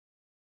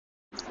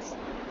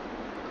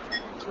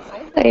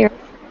Hi there.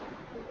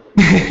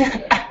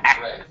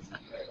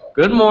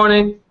 Good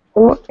morning.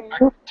 Okay.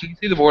 Can you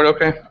see the board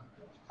okay?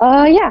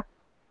 Yeah.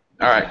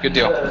 All right, good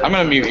deal. I'm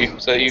going to mute you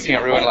so you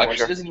can't ruin the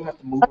lecture.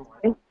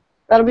 Okay.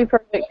 That'll be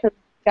perfect because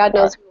God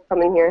knows who will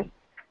come in here.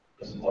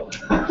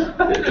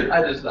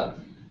 I just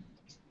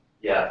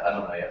yeah, I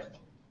don't know yet.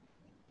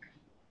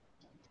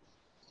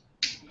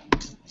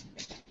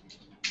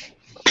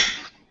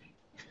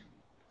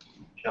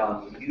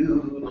 John, will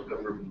you look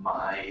over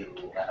my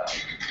lab?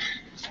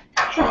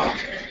 Sure.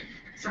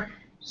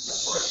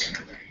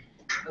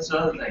 That's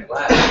another thing.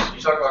 Lab.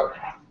 You talk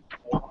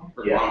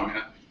about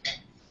Yeah.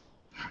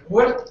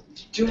 What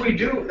do we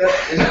do?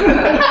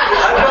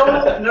 I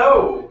don't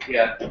know.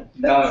 Yeah,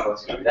 none of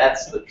us do.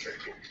 That's the trick.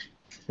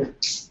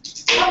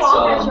 How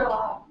long is your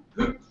lab?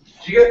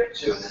 Did you get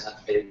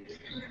 2.5 pages?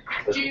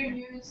 Do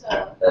you use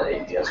That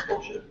APS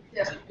bullshit.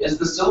 Yeah. Is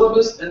the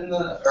syllabus in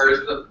the, or is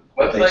the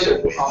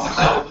website?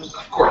 No,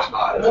 of course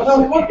not. Well,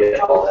 no, what? Get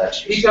all that.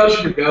 He tells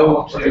you to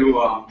go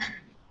to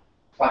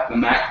like the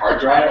Mac hard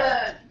drive.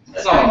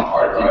 It's not on the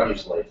hard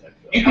drive.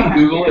 You can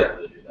Google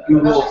it.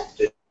 Google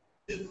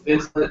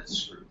Fizzlet.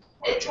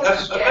 It's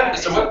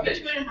a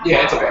webpage.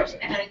 Yeah, it's a website.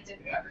 And I did.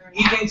 Yeah.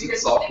 He thinks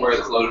it's software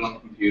that's loaded on the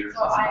computer. It's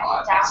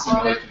not. It's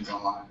simulations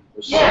online.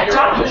 Yeah,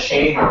 John.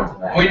 Machine or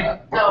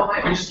No,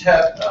 my. we just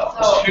have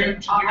So, two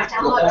I for the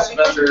download whole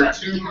semester. everything, but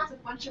Two. he has a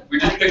bunch of. We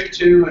just picked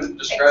two and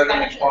described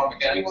them in quantum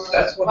mechanics.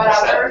 That's what he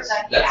Whatever says.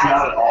 that he That's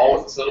not at all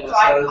what the So syllabus I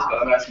says,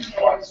 but I'm asking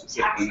quite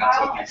specifically, and that's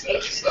what he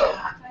says. So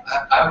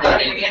I've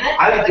got it.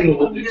 I think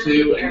we'll do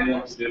two, and then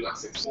we'll do like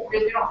 6 more.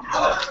 Really don't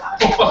have that.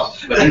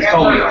 But he's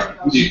told me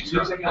you do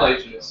 2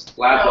 simulations,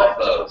 lab off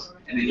those,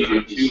 and then you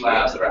do 2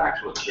 labs that are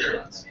actual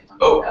experiments.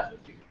 Oh.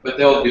 But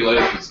they'll be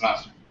later in the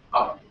semester.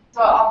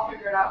 So I'll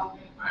figure it out.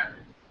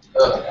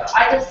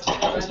 I just.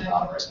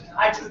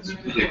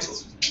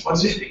 Ridiculous.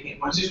 When's he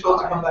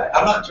supposed to come back?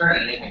 I'm not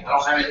turning anything. I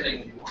don't have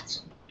anything he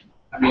wants.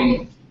 I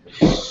mean,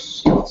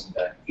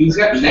 he's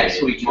got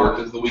next week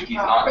marked as the week he's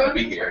not going to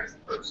be here.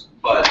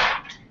 But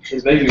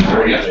his baby was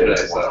born yesterday,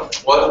 so.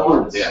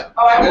 What? Yeah.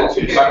 Oh, I will.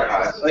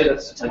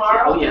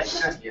 Oh,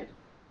 yes.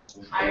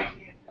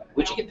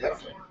 Where'd you get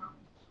that from?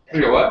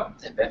 You know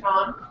what?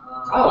 John.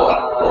 Oh, I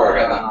don't know where I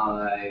got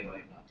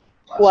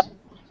that. What?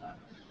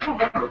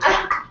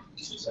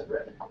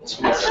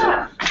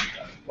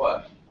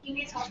 What? He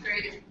needs help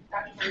grading.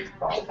 Dr. Bray's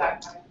coming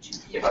back by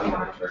If I'm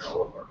gonna turn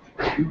all of our.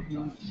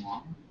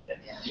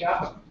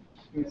 Yeah.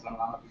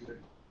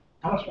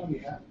 How much time do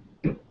you have?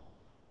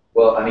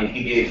 Well, I mean,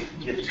 he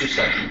had 2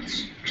 segments.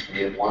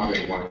 He had one that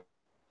he wanted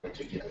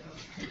to get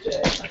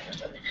today, and I turned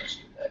that in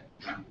yesterday.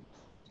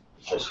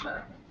 Just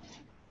now.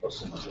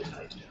 Plus Monday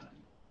night.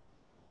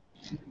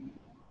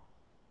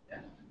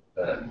 Yeah.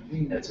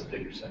 That's a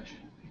bigger section.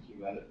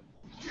 You got it.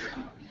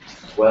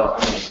 Well,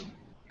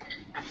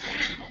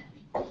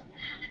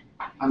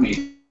 I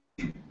mean,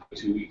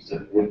 2 weeks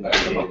it wouldn't be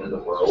the end of the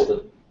world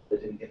if they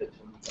didn't get it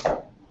to him.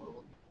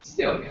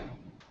 still, yeah.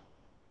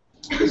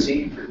 Does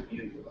he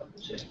review your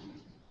letters?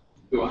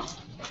 Who on?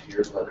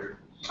 Your letter?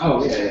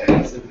 Oh, yeah.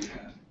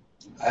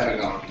 I haven't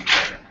gone.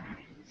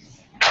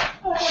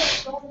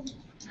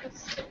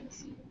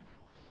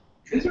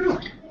 Is it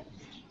really?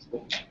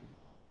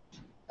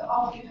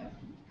 All you have.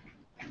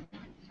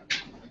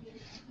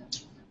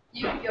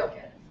 You'll get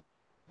it.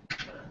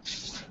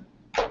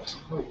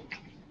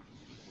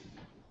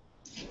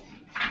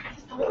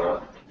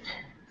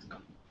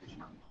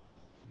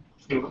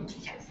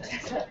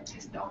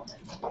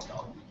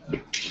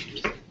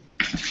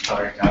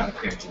 Sorry, guys.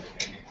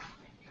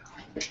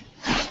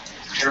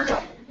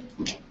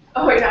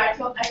 Oh yeah, I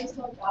just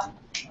told John.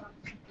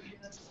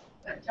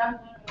 But John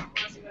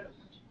wants to go to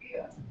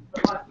Korea,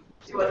 but wants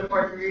to do other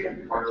more read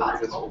before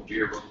possible.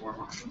 Beer before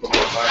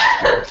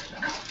five.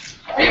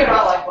 I do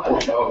not like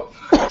one. Oh,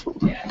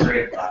 Yeah.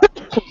 great.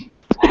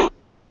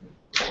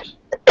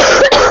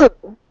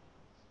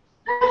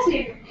 Let's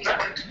see.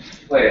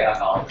 Play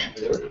alcohol.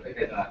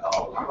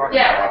 Alcohol.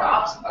 Yeah, like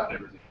optional. I've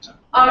never seen that.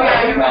 Oh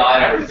yeah, you're No, I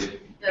right. never did.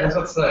 What's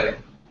that say?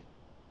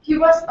 He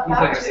was He's about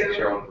like a to.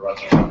 6-year-old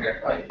Russian. Okay.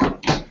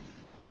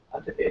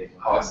 I'm debating.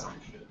 Oh, that's some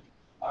shit.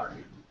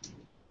 Alright.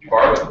 You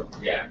borrow it?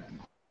 Yeah.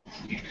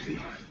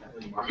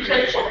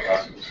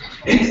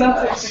 It's not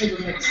that things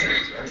would make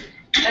sense, right?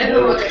 I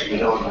don't look at You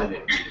know, my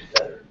name is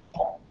better.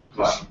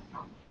 What?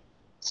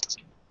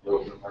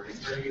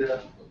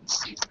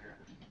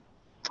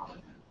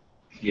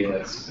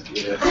 Yes,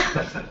 yes.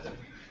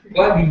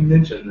 Glad you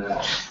mentioned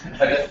that. I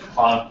got the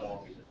font.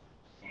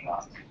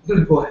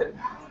 Go ahead.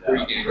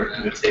 We're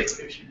gonna take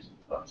pictures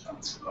of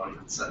John's phone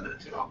and send it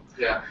to him.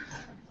 Yeah.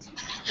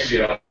 If you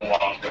don't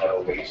want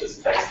to wait,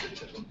 just text it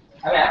to him.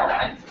 I mean, I don't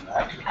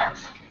mind.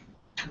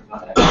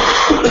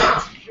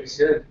 It's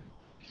good.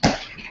 We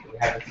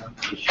have some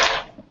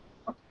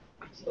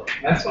So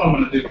that's what I'm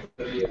gonna do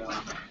for the Yeah.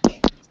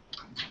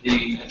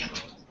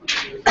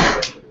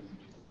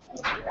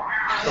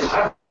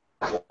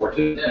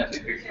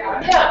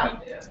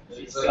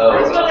 Oh,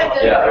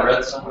 yeah, I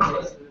read some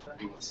of this.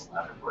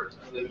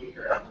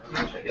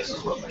 I guess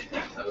is what my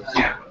thing was.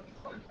 Yeah.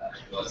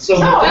 So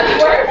No,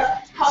 it's worse.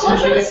 How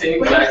much Usually was the same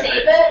when you exact save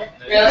thing. it?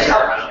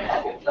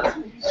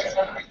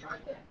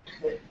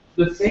 Really?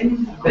 the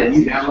thing that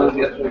you downloaded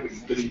yesterday that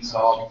you couldn't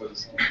install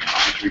was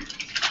You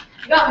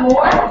got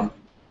more?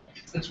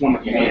 it's one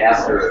that You you may made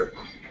ask after. her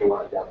if you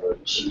want to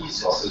download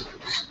Jesus.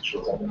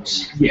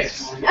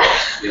 Yes.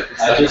 Yeah.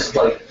 I just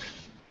like,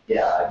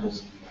 yeah, I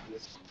just.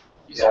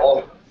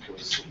 Yeah.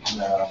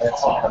 No,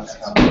 that's all comes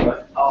coming,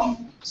 but.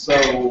 So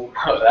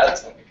Oh,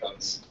 that's when it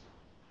comes.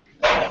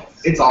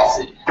 it's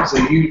awesome. So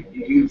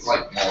you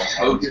like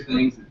code your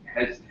things.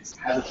 It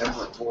has a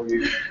template for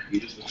you. You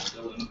just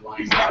fill in the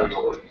blanks.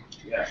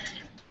 Yeah.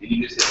 And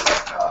you just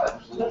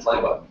hit the play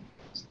button.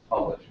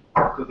 Publish.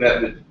 Because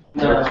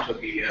that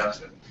took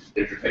PDF and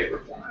there's your paper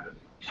formatted.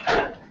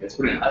 It's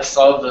pretty I nice.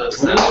 saw the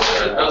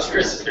Snapchat. That was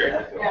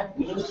Christopher.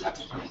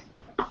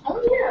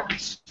 Oh, yeah.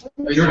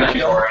 You're not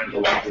far into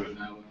the way to it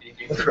now.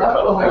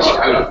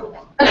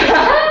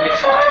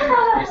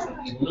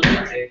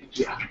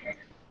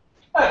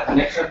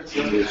 Next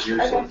episode is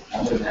yours.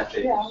 I'm doing that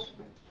page. Yeah.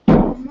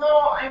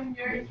 No, I'm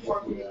very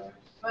working,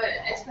 but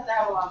it's because I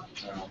have a lot.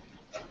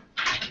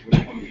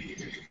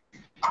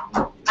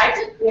 I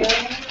did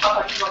a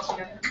bunch of books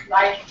together.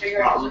 I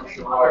figured out what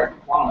they were.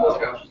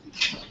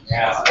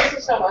 Yeah. This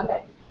is so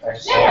Monday.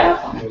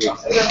 Yeah,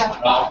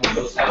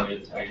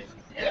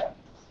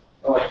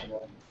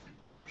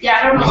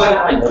 I don't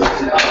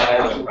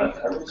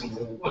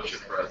know. What's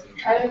your present?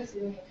 I didn't see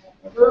it.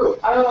 Ooh.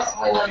 I don't know.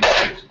 I love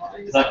that.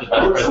 It's not the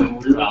best present,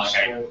 it's not like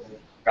I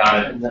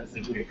got it, it's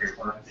simply for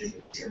currency,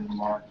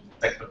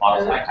 like the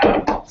bottles I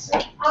have.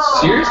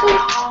 Seriously?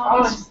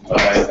 Oh,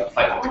 But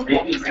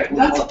it's like,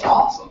 That's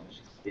awesome.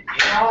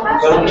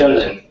 Go to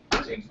the-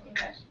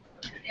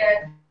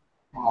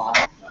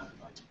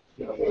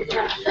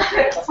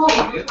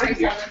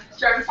 Yeah.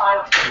 Start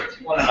final.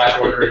 one that I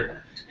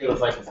ordered, it was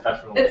like a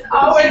special. It's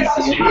always.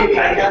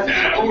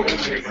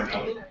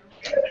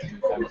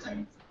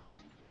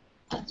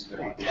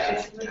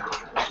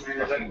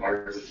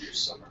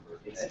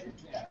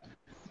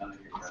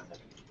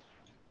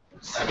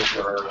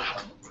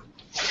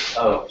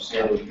 Oh,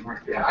 so you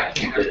weren't, yeah, I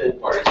can't get it.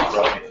 Or it's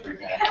probably 3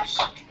 minutes.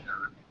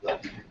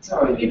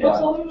 People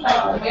told me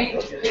like,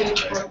 wait,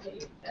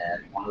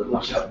 And one of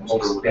the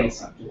most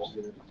basic.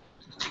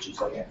 Which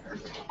is like,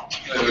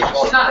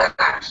 She's not.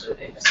 That's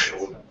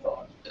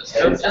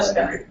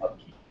very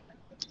upkeep.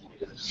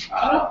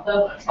 I don't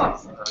know.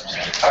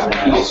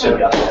 You also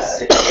got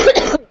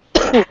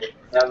that.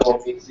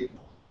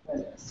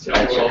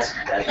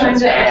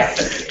 Kinda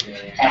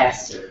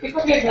ass.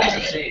 People get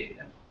mad.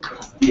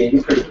 Yeah,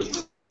 you're pretty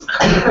good.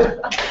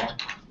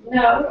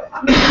 No.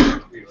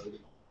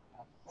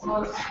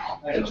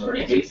 It's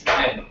pretty basic.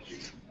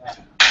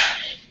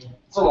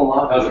 It's a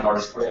lot. That was an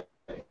artist.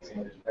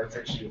 That's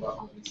actually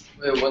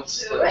wait,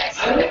 what's the?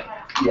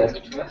 Yes.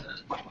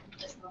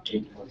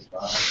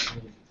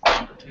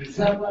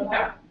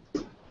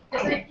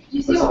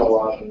 You see That's a what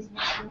lot. he's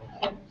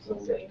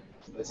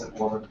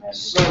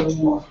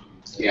So,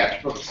 yeah, I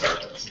should probably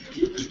start this.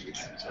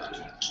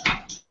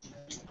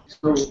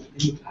 So, in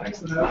the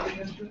text that I opened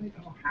yesterday,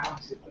 I don't know how I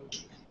said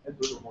those. It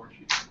was a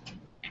horseshoe.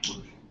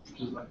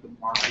 Which is like the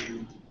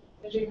marketing.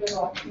 Did you go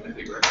off? I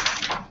think right.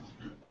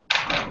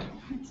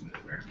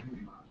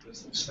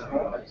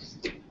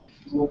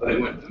 But I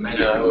went to I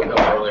know,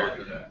 earlier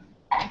today.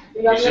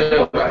 You got You your should-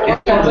 you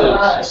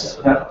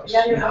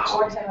got your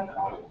before 10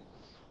 o'clock.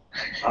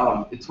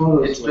 It's one of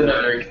those. It's been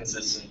a very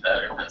consistent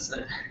pattern,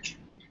 hasn't it?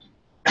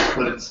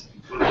 But it's.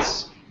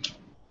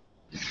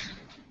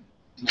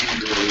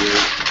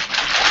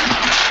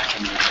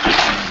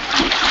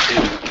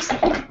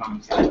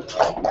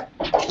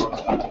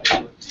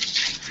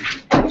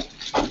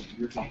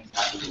 Your things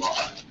happen a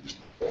lot.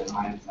 And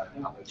mine's like,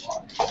 not a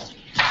lot.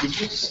 It's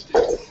just.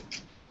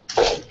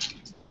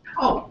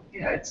 Oh,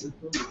 yeah, it's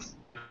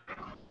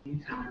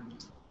anytime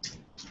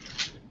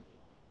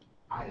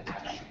I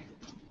attack.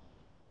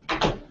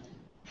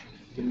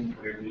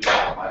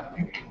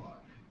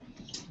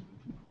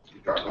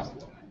 Regardless of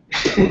what.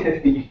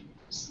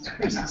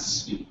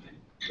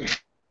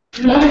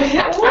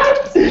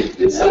 What?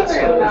 It's so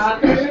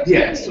Not.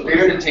 Yeah, so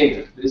We're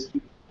entertained. This.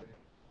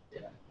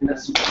 Yeah. And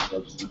that's super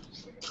close.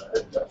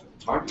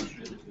 Martin's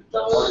really good.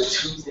 Or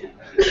Tuesday.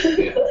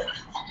 Yeah.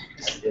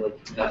 I feel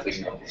like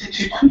Nothing else.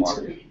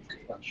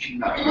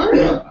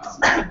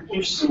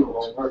 You're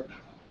so hard.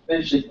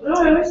 Eventually. No,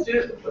 I always do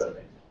it before.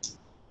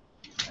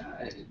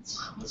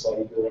 That's all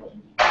you do.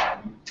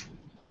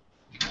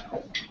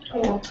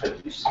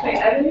 Wait,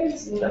 I didn't even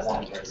see that.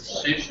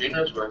 She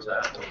knows where it's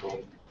at.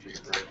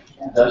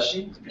 Does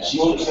she?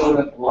 She's just one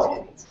of the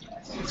blood.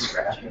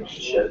 Scratching,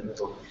 shedding the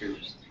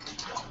computers.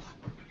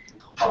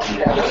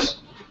 Yes.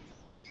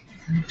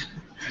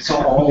 So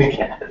only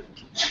cat.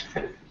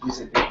 He's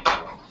a big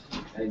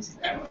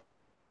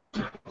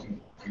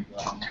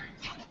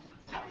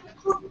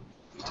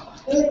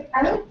Wait,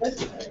 I like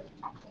this one.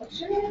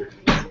 What's your name?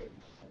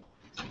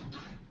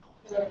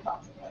 Really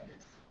possible.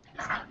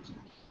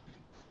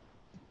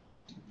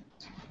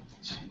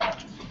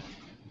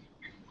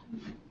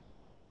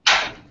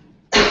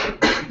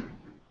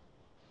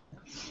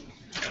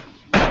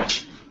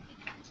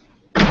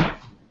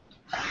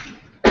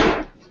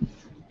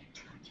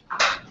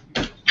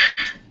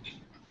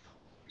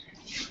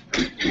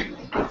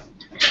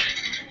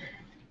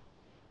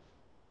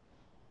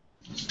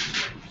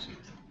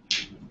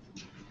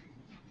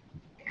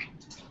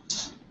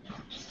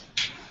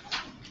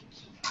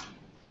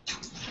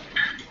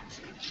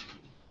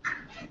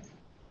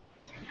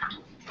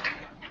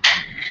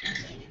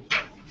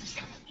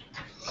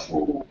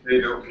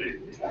 Okay.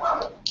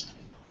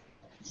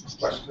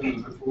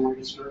 Questions before we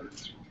get started?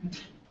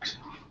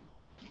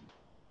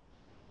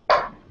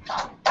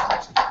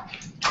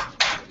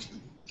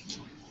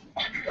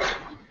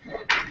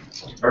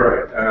 All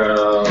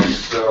right,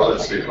 so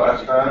let's see,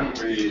 last time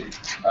we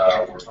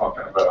were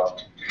talking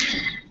about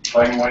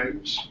plane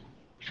waves.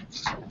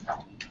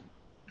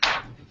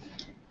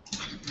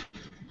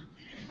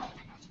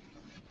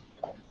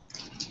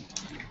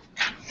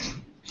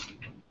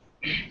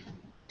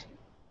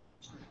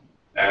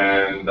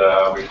 And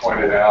we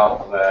pointed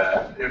out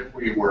that if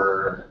we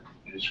were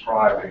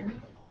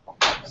describing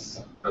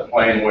the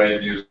plane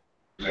wave using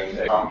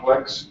a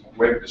complex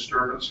wave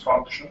disturbance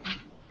function,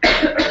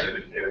 as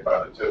indicated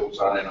by the tibble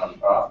sign on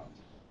top,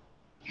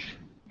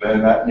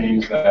 then that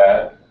means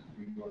that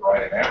we would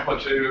write an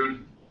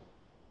amplitude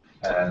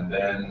and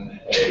then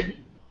a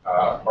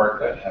part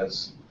that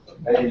has the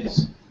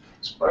phase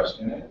expressed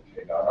in it,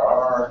 k dot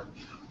r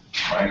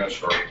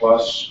minus or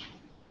plus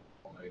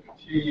omega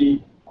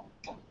t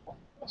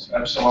plus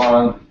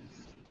epsilon,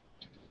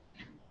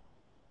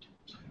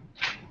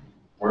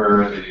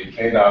 where the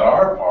k dot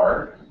r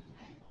part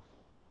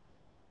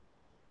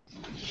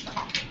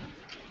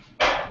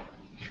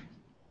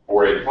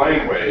for a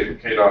plane wave,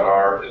 k dot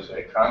r is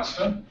a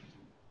constant.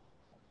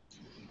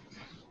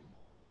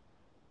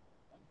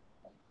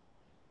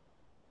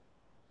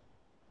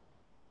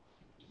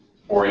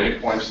 For any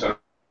points that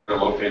are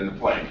located in the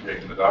plane,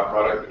 taking the dot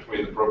product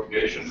between the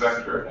propagation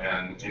vector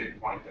and any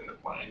point in the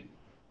plane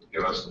would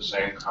give us the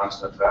same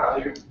constant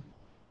value.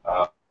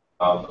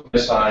 The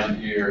sign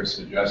here is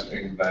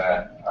suggesting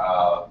that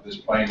this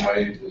plane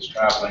wave is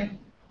traveling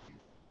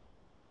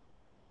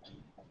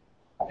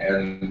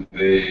in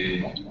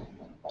the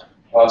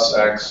plus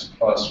x,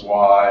 plus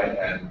y,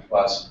 and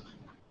plus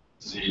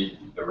z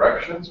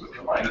directions with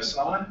the minus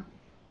sign.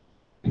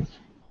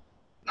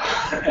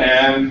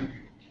 And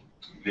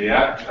the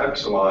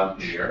epsilon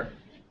here,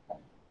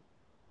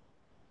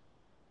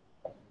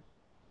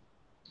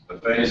 the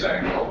phase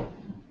angle,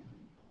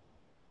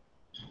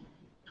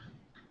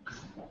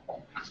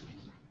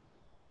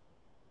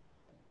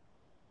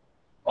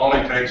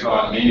 only takes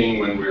on meaning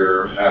when we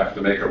have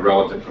to make a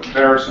relative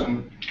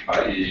comparison,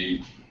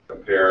 i.e.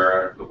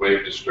 compare the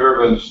wave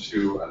disturbance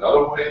to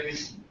another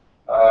wave,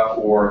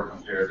 or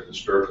compare the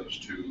disturbance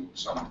to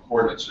some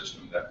coordinate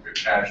system that we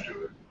attach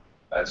to it.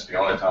 That's the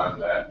only time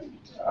that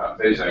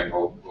phase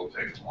angle will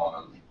take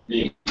on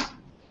meaning.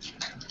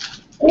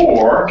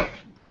 Or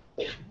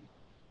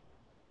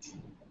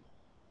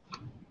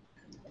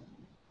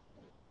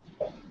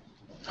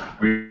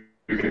we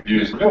could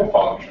use the real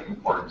function,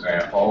 for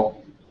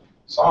example,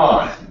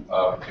 sine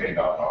of k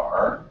dot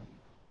r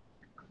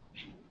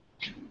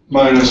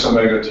minus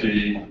omega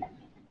t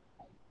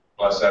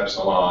plus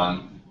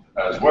epsilon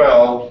as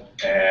well,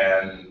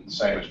 and the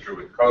same is true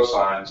with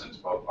cosine, since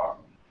both are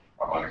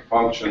harmonic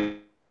functions.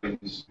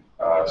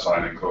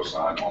 Sine and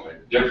cosine only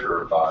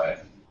differ by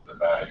the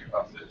value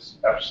of this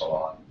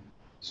epsilon,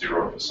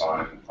 0 for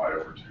sine and pi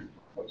over 2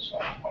 for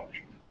cosine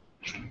function.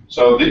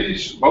 So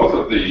these, both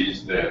of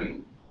these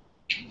then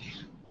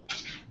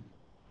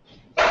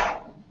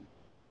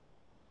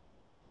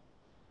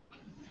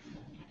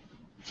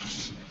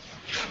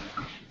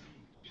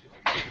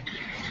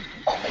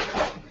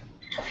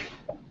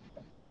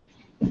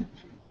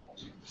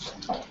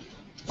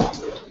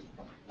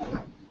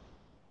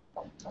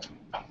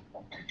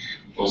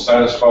will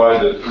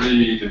satisfy the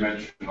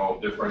three-dimensional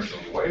differential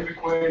wave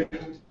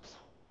equation,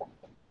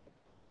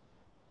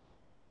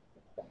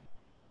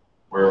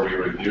 where we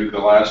reviewed the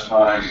last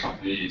time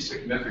the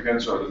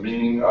significance or the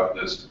meaning of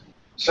this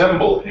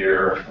symbol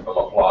here, the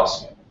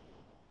Laplacian.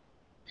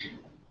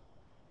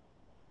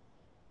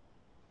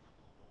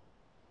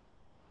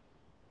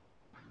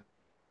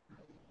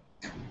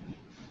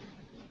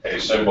 A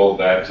symbol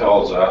that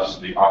tells us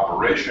the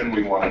operation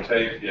we want to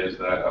take is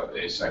that of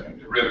a second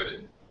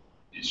derivative.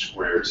 D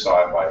squared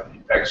psi by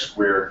dx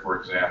squared, for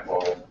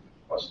example,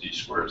 plus d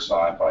squared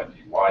psi by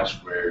dy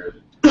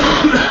squared, d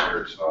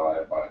squared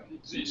psi by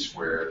dz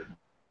squared,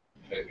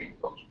 taking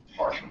those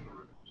partial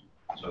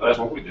derivatives. So that's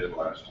what we did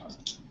last time.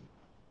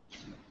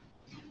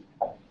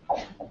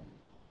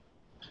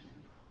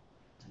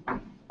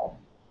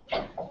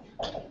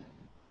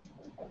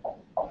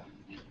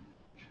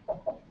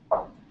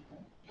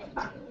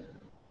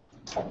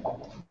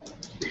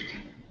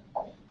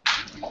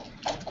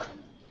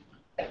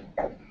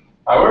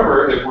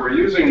 However, if we're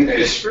using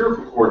a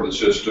spherical coordinate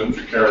system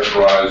to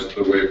characterize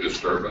the wave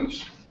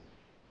disturbance,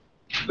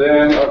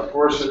 then of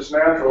course it's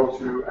natural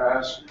to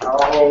ask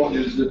how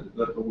is it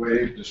that the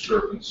wave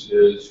disturbance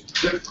is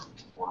different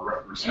or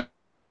represented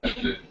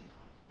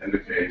in the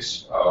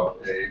case of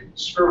a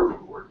spherical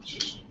coordinate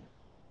system.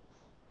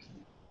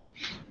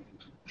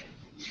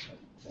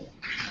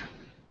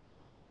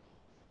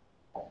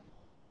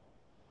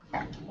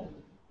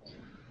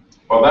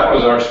 Well, that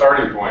was our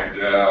starting point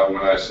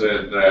when I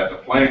said that the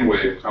plane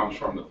wave comes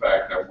from the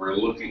fact that we're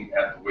looking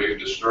at the wave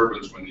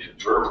disturbance when the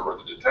observer or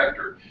the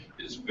detector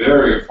is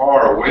very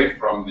far away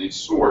from the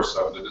source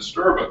of the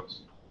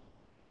disturbance.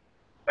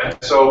 And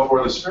so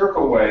for the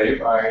spherical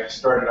wave, I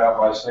started out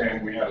by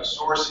saying we had a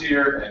source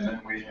here, and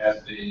then we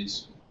had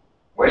these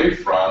wave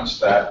fronts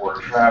that were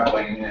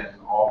traveling in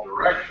all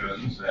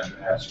directions, and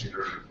as Peter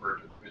referred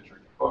to,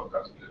 Richard Cook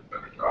does a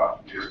better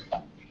job here.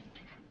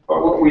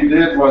 But what we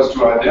did was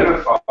to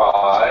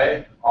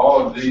identify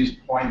all of these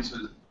points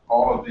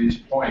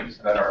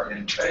that are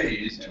in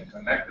phase and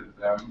connected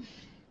them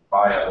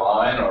by a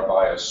line or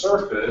by a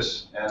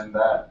surface, and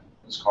that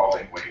is called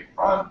a wave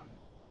front.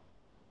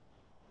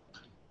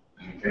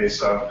 In the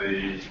case of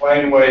the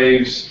plane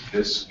waves,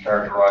 this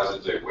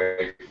characterizes a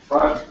wave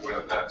front,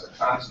 whether that's a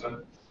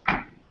constant.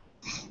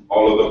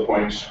 All of the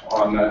points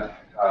on that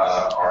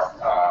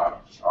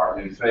are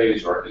in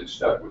phase or in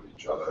step with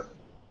each other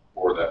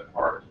for that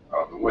part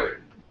of the wave.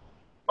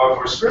 But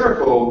for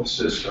spherical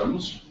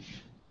systems,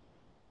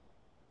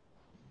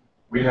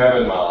 we have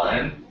in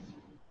mind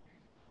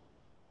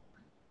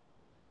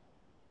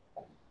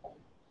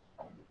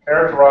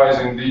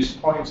characterizing these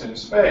points in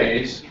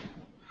space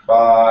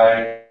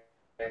by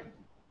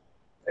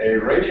a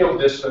radial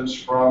distance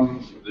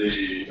from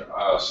the,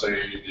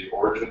 say, the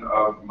origin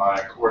of my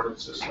coordinate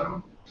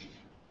system,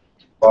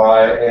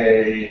 by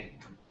a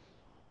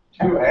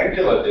 2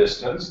 angular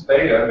distance,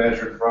 theta,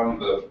 measured from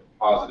the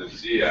positive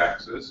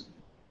z-axis,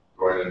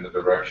 going in the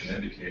direction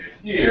indicated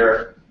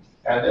here,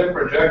 and then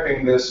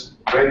projecting this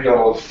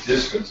radial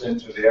distance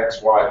into the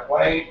xy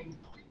plane,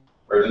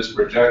 where this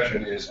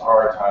projection is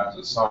r times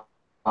the sine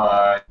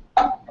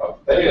of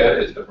theta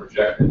is the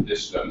projected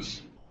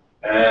distance,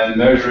 and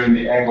measuring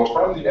the angle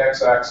from the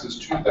x-axis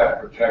to that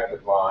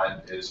projected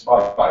line is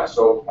phi.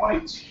 So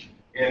points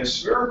in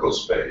spherical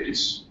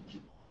space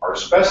are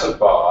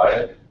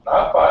specified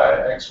not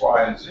by x,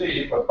 y, and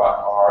z, but by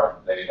r,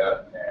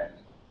 theta, and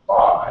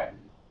phi,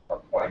 are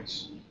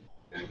points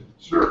in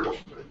spherical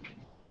space.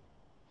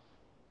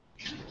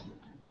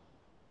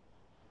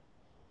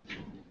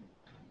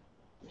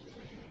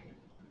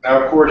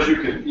 Now, of course, you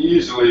can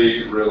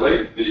easily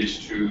relate these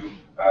two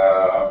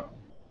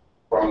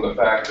from the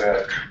fact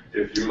that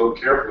if you look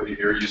carefully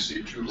here, you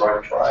see 2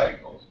 right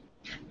triangles.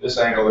 This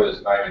angle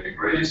is 90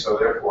 degrees, so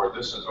therefore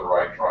this is a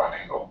right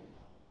triangle.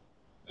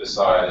 This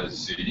side is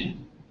z.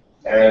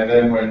 And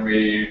then when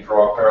we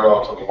draw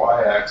parallel to the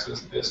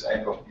y-axis, this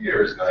angle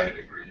here is 90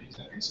 degrees,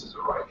 and this is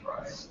a right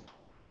triangle.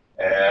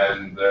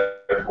 And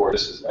therefore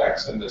this is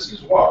x and this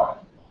is y.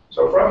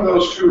 So from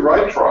those 2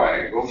 right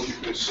triangles, you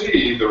can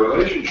see the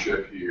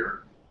relationship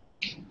here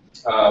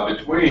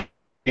between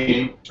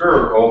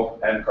spherical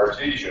and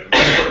Cartesian.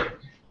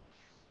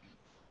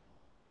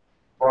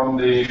 From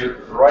the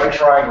right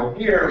triangle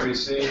here, we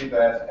see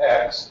that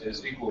x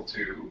is equal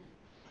to,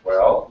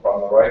 well,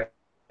 from the right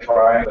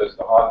triangle,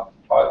 the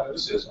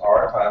hypotenuse is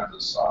r times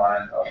the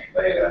sine of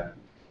theta,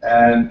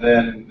 and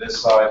then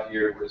this side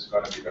here is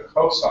going to be the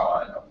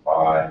cosine of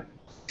phi.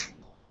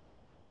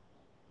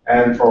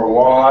 And for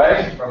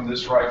y, from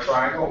this right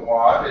triangle,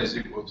 y is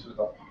equal to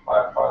the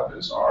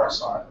hypotenuse r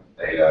sine of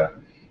theta,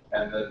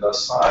 and then the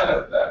sine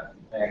of that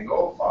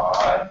angle,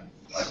 phi,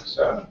 like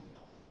so.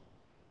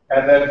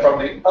 And then from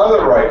the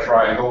other right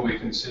triangle, we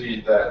can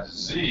see that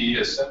z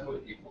is simply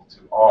equal to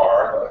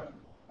r,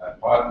 the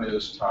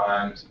hypotenuse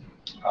times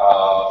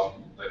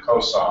the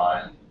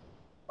cosine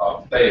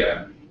of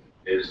theta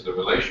is the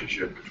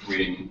relationship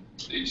between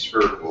the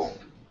spherical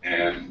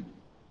and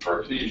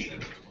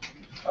Cartesian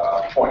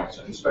points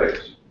in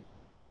space.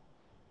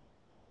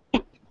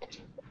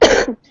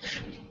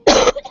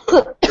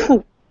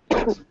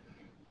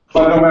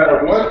 But no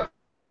matter what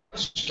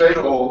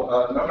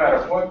no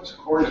matter what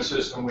coordinate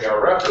system we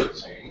are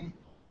referencing,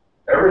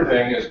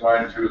 everything is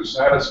going to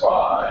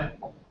satisfy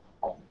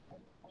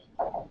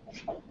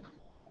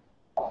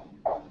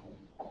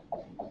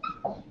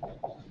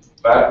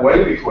that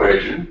wave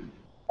equation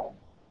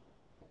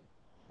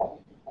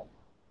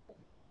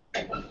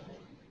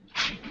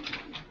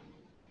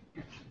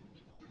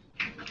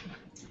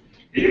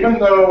even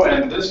though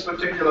in this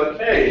particular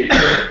case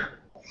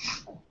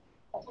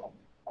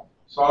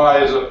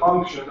psi is a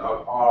function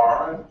of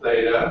r,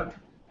 theta,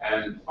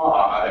 and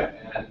phi,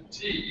 and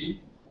t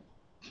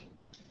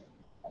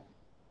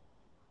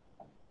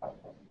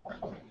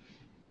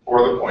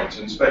for the points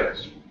in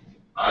space.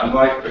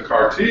 Unlike the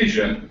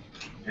Cartesian,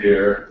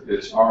 here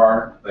it's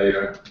r,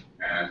 theta,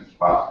 and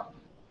phi.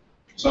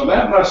 So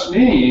that must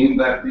mean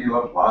that the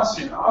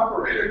Laplacian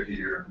operator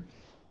here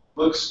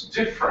looks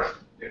different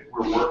if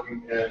we're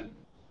working in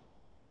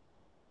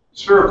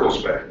spherical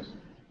space.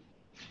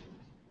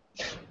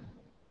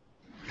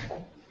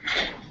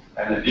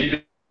 And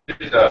indeed,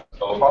 it does. The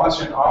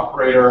Laplacian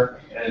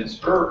operator in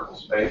spherical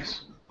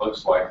space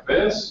looks like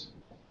this.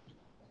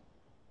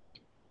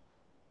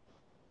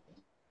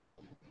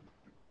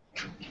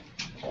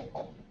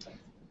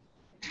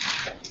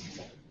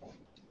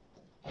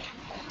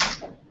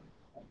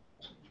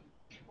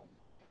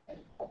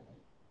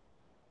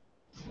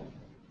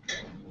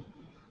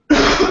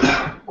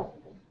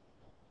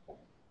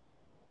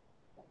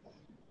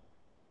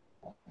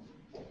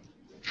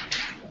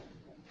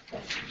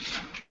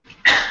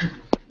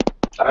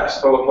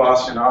 That's the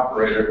Laplacian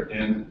operator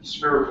in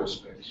spherical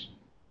space.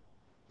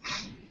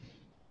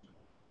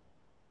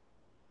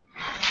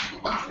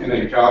 And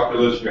in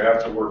calculus, you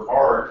have to work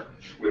hard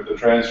with the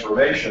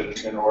transformation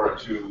in order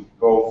to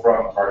go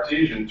from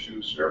Cartesian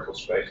to spherical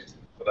space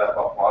with that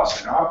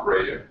Laplacian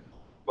operator.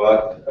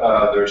 But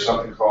there's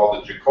something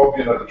called the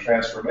Jacobian of the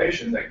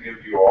transformation that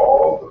gives you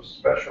all the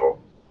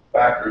special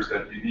factors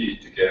that you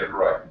need to get it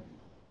right.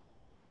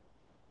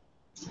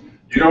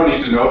 You don't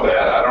need to know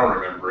that. I don't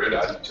remember it.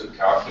 I took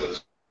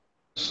calculus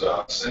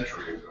a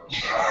century ago,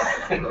 so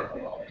I don't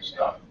remember all this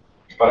stuff.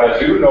 But I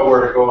do know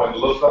where to go and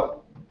look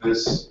up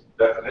this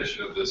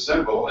definition of this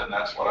symbol, and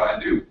that's what I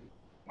do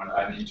when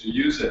I need to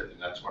use it,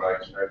 and that's what I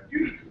expect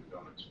you to do.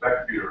 Don't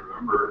expect you to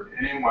remember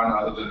anyone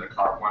other than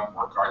one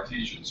for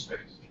Cartesian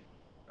space.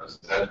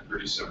 That's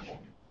pretty simple.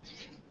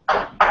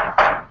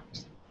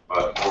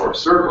 But for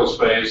circle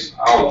space,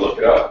 I'll look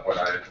it up when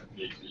I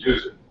need to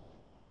use it.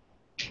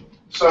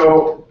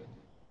 So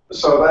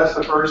that's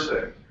the first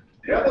thing.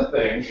 The other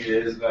thing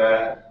is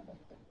that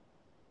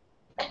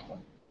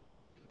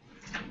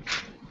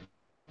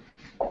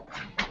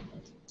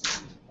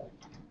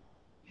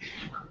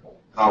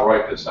I'll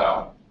write this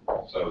out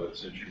so that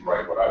since you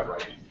write what I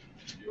write,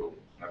 you'll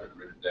have it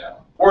written down.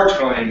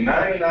 Fortunately,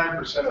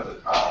 99% of the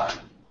time,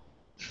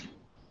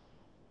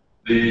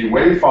 the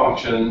wave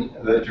function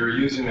that you're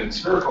using in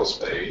spherical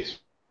space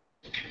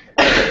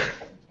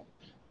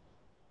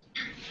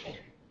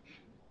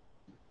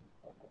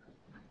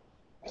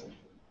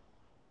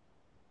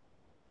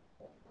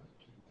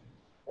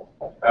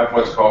have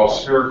what's called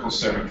spherical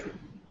symmetry.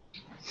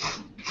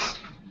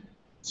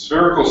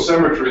 Spherical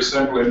symmetry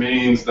simply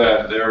means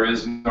that there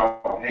is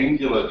no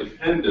angular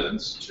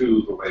dependence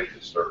to the wave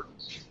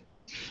disturbance.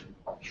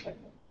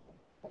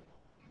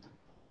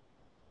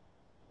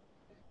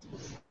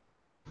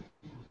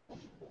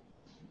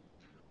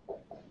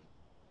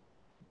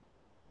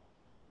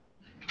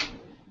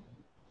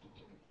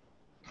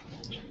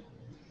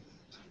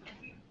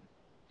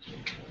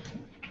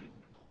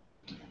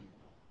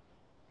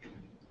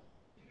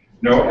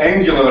 No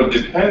angular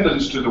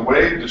dependence to the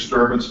wave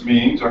disturbance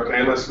means,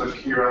 okay, let's look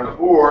here on the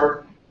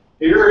board.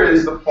 Here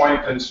is the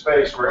point in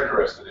space we're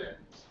interested in.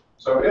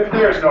 So if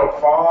there's no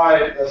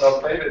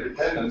theta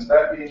dependence,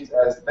 that means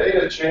as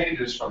theta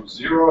changes from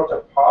 0 to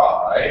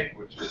pi,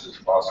 which is its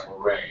possible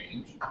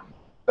range,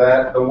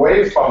 that the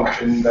wave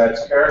function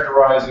that's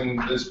characterizing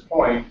this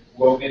point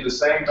will be the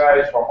same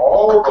value for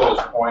all of those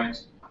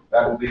points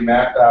that will be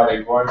mapped out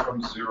in going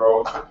from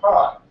 0 to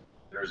pi.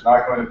 There's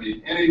not going to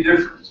be any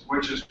difference,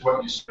 which is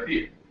what you see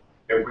here.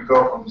 If we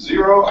go from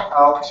 0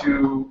 out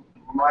to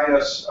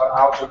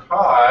out to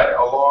pi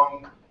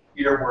along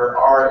here where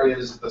r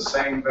is the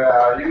same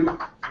value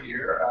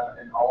here,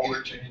 and all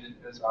we're changing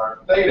is our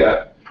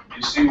theta,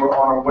 you see we're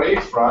on a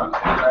wave front,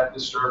 and that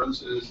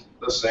disturbance is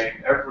the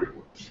same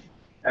everywhere.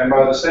 And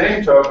by the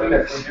same token,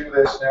 if we do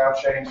this now,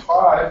 change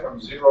phi from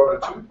 0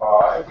 to 2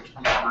 pi, which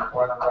means we're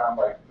going around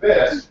like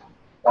this.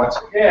 Once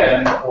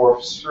again,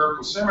 for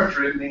spherical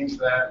symmetry, it means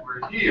that we're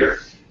here,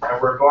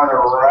 and we're going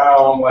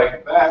around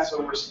like that,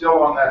 so we're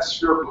still on that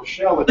spherical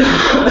shell,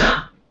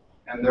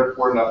 and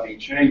therefore nothing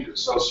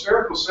changes. So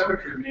spherical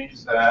symmetry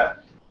means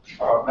that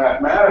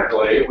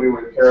mathematically, we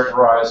would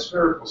characterize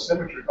spherical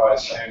symmetry by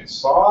saying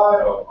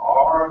psi of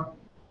r,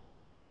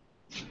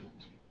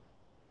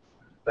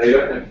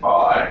 theta and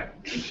phi,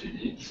 and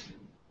t,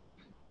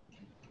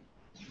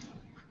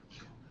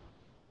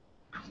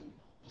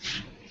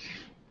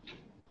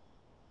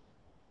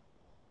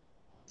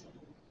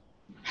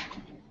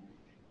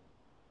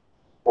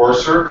 or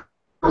circle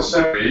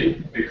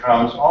symmetry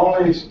becomes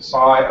only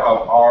psi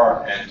of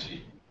r and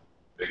t,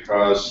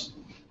 because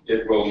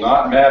it will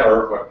not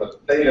matter what the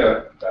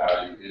theta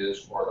value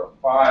is or the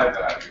phi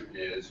value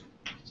is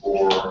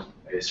for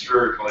a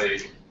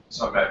spherically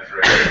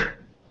symmetric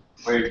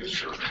wave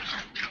disturbance.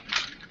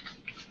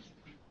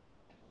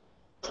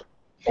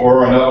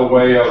 Or another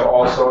way of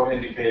also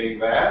indicating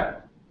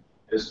that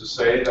is to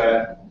say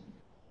that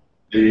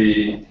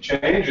the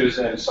changes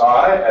in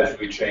psi as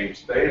we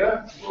change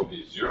theta will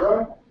be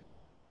 0.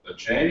 The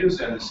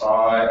changes in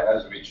psi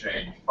as we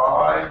change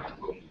phi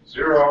will be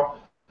 0,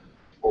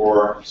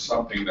 or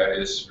something that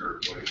is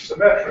spherically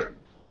symmetric.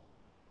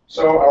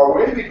 So our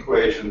wave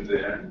equation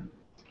then,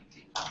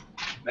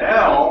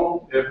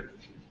 now if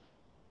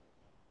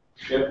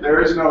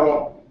there is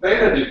no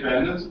theta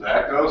dependence,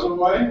 that goes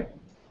away.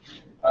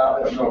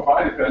 There's no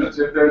phi dependence.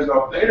 If there's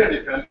no theta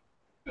dependence,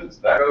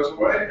 that goes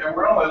away, and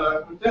we're only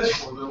left with this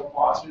for the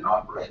Laplacian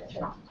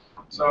operator.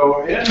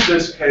 So in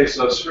this case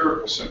of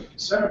spherical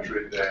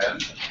symmetry, then,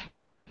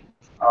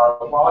 our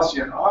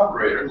Laplacian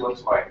operator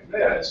looks like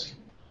this.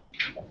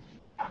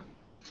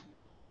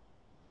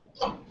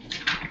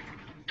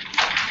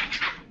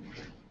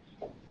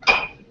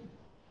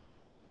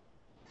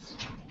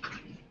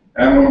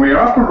 And when we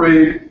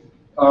operate,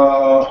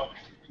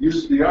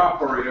 use the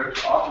operator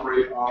to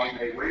operate on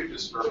a wave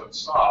disturbance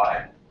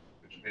psi,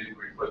 which means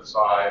we put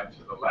psi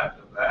to the left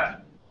of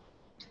that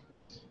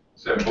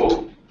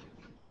symbol,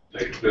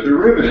 take the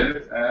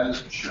derivative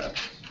as shown.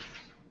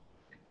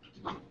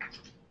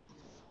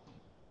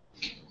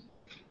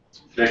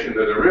 Taking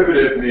the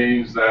derivative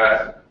means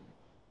that,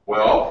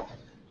 well,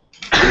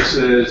 this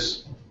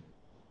is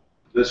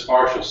this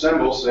partial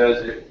symbol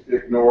says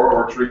ignore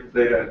or treat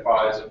theta and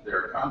phi as if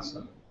they're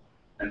constant.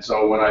 And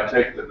so when I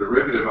take the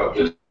derivative of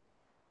this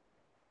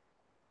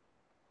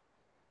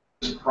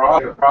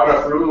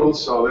product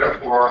rules, so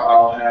therefore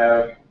I'll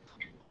have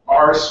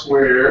r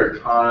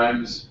squared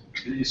times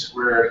d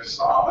squared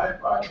psi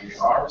by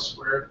dr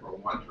squared for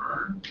one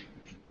term.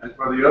 And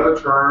for the other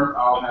term,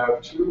 I'll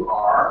have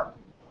 2r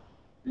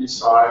d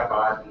psi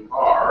by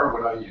dr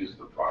when I use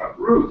the product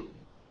rule.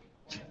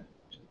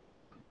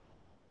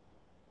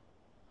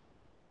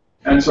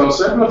 And so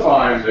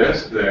simplifying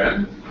this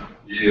then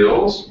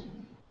yields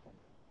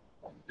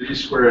d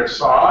squared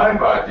psi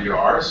by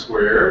dr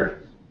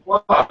squared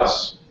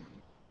plus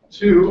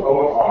 2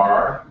 over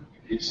r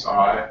d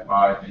psi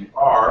by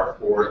dr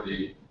for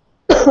the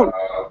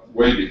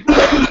wave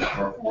equation,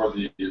 or for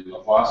the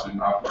Laplacian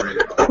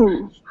operator of the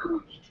wave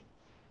disturbance.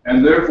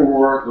 And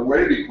therefore, the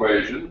wave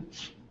equation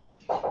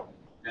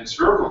in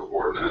spherical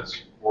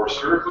coordinates for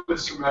spherically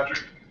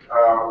symmetric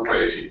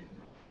wave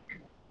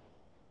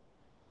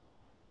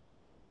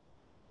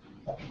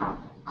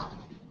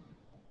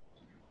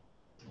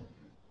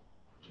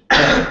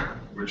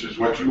which is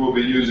what you will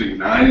be using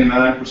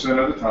 99%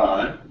 of the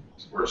time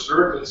for a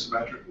spherically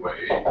symmetric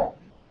wave,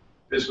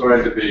 is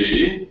going to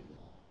be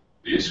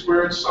d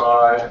squared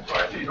psi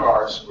by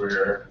dr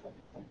squared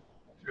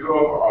 2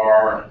 over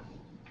r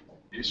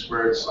d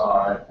squared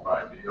psi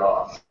by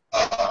dr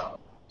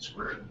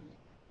squared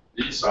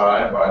d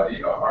psi by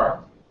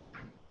dr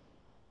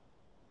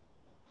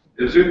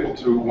is equal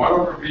to 1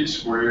 over v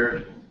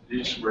squared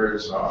d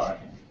squared psi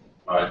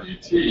by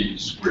dt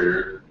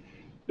squared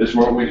is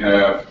what we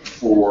have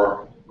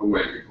for the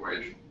wave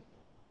equation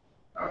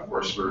for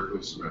a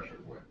spherically symmetric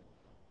wave.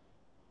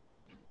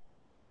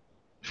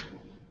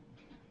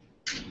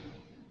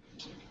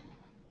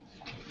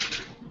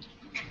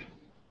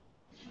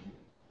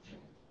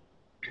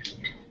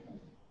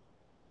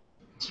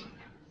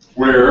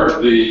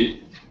 Where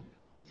the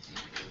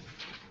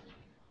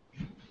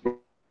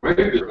wave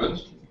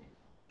difference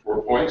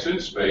for points in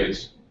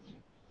space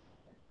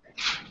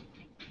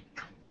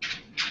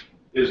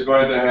is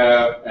going to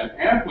have an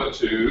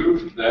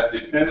amplitude that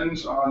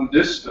depends on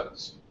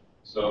distance.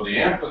 So the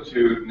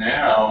amplitude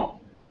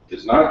now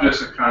is not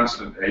just a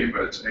constant a,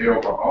 but it's a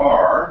over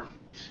r,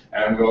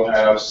 and we'll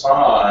have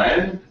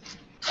sine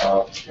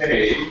of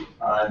k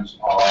times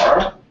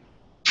r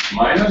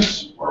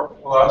minus or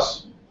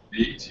plus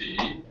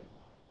dt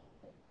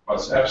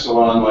plus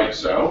epsilon like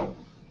so.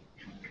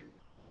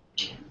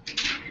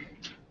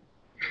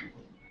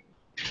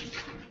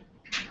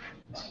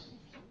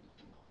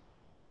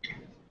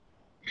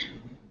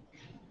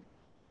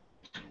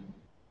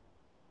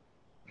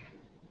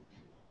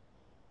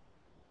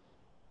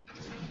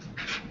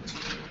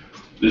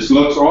 This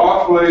looks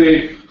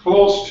awfully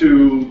close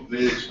to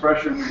the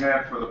expression we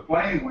had for the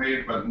plane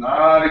wave, but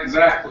not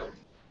exactly.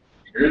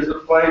 Here's the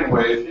plane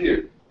wave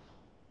here.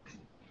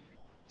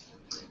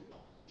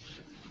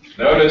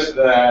 Notice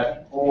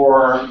that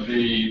for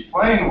the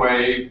plane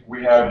wave,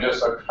 we have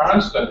just a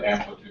constant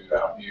amplitude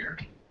out here.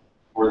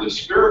 For the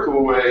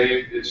spherical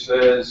wave, it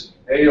says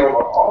a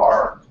over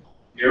r,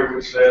 here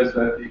which says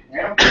that the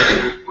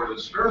amplitude for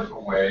the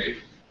spherical wave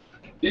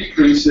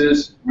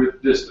decreases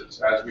with distance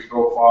as we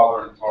go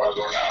farther and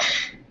farther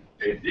out.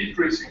 A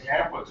decreasing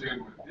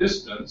amplitude with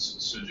distance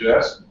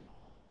suggests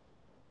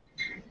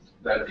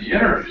that the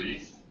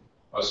energy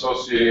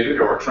associated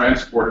or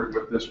transported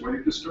with this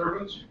wave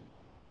disturbance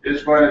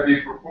is going to be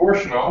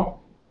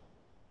proportional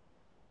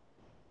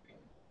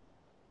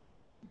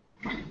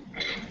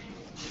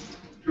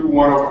to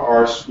 1 over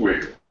r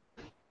squared,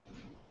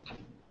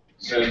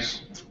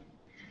 since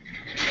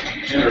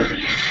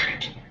energy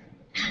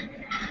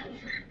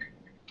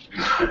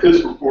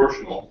is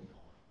proportional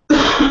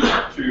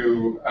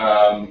to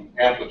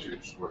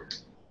amplitude squared.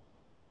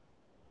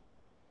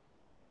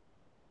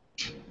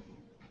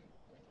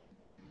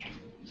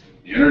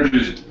 The energy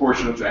is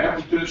proportional to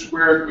amplitude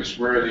squared. We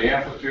square the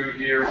amplitude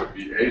here would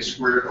be a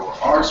squared over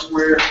r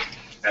squared.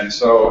 And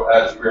so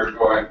as we're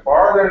going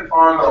farther and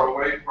farther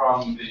away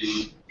from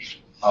the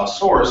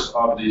source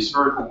of the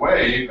spherical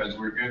wave, as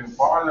we're getting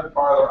farther and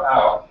farther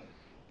out,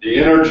 the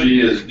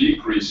energy is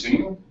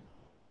decreasing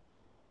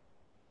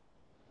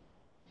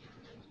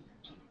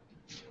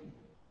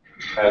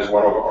as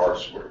 1 over r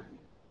squared.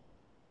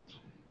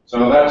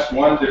 So that's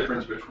one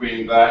difference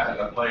between that and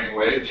the plane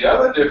wave. The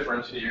other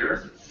difference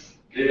here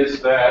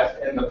is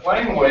that in the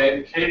plane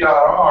wave, k dot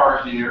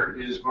r here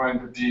is going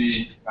to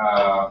be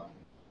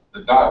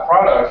the dot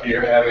product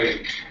here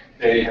having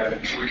k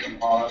having 3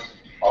 components,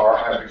 r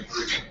having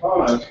 3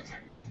 components.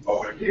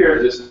 Over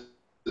here, this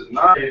is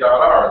not k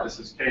dot r, this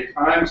is k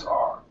times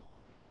r,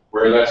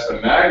 where that's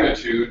the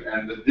magnitude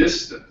and the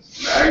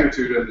distance.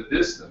 Magnitude and the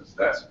distance,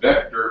 that's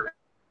vector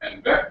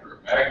and vector,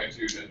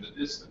 magnitude and the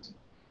distance.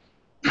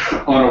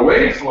 On a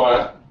wave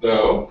front,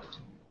 though,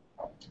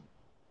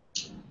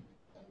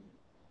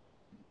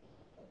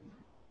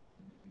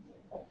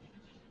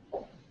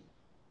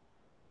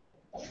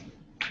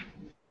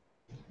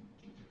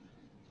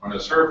 on a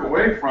spherical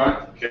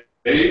wavefront,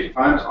 k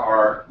times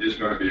r is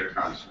going to be a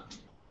constant.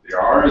 The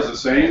R is the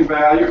same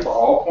value for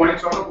all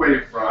points on the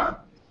wavefront.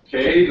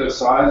 K, the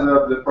size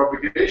of the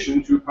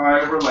propagation, 2 pi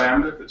over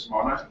lambda if it's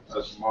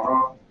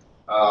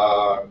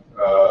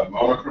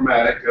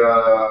monochromatic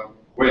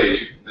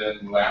wave,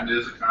 then lambda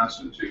is a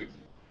constant too.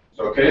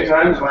 So K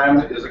times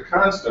lambda is a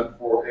constant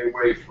for a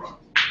wavefront.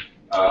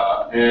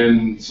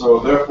 And so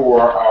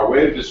therefore our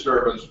wave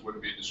disturbance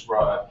would be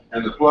described.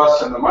 And the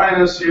plus and the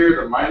minus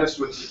here, the minus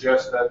would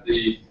suggest that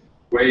the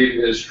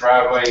wave is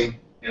traveling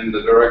in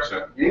the direction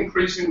of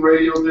increasing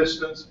radial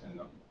distance, and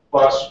the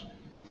plus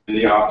in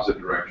the opposite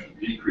direction,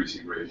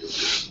 decreasing radial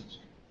distance.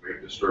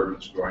 Wave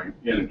disturbance going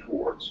in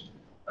towards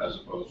as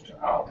opposed to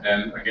out.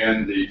 And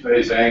again, the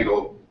phase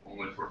angle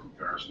only for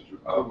comparison to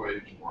other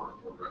waves or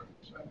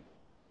reference angle.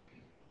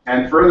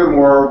 And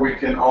furthermore, we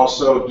can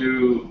also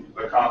do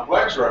the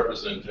complex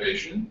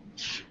representation,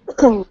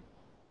 psi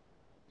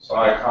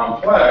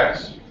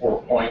complex,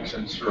 for points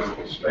in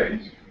spherical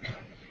space.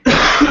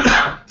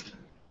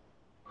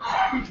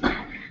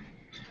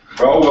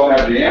 Well, we'll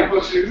have the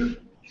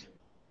amplitude,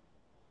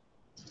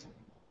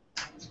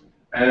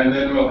 and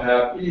then we'll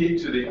have e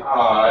to the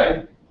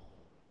I,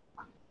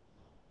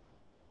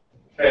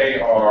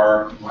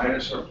 kr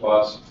minus or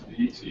plus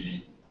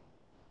dt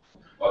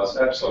plus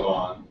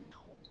epsilon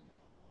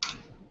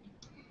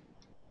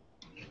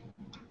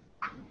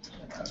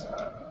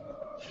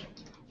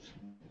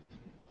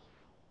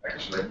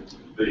actually,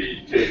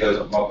 the k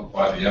doesn't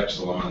multiply the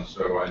epsilon,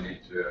 so I need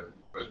to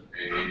put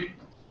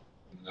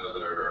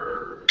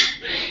another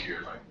thing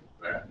here like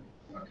that.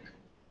 Okay.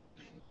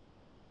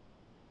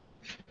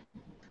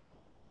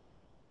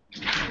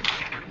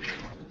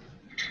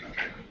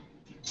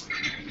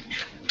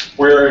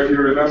 Where, if you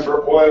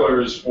remember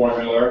Euler's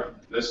formula,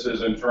 this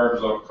is in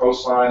terms of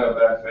cosine of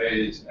that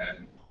phase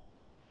and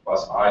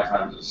plus I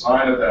times the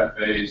sine of that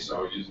phase.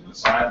 So using the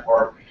sine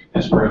part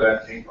is where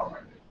that came from, I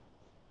think.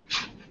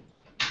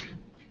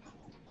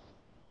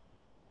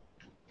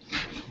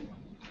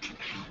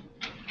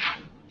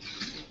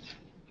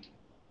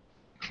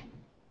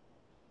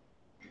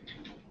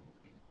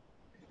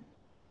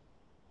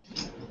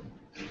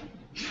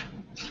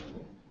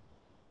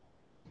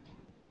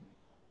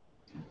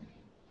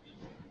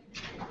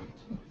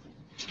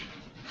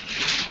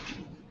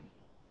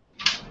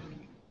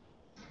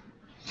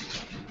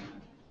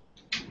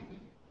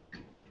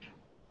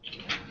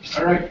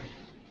 All right,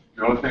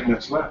 the only thing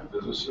that's left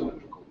is a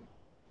cylindrical.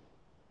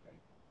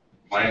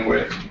 Plane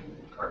wave,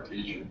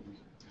 Cartesian,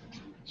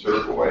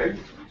 circle wave,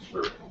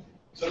 circle,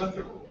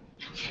 cylindrical.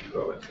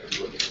 So let's take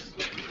a look at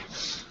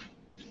this.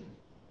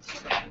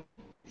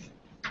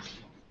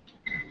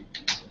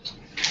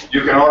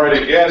 You can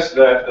already guess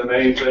that the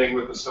main thing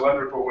with the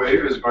cylindrical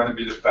wave is going to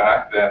be the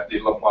fact that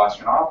the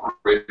Laplacian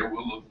operator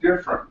will look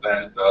different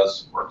than it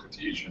does for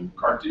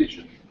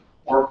Cartesian,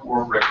 or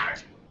for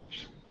rectangular.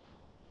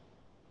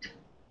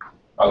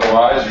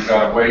 Otherwise, you've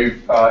got a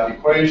wave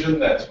equation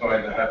that's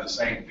going to have the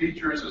same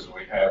features as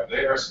we have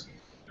there,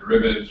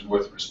 derivatives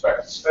with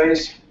respect to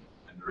space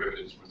and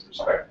derivatives with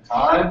respect to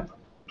time.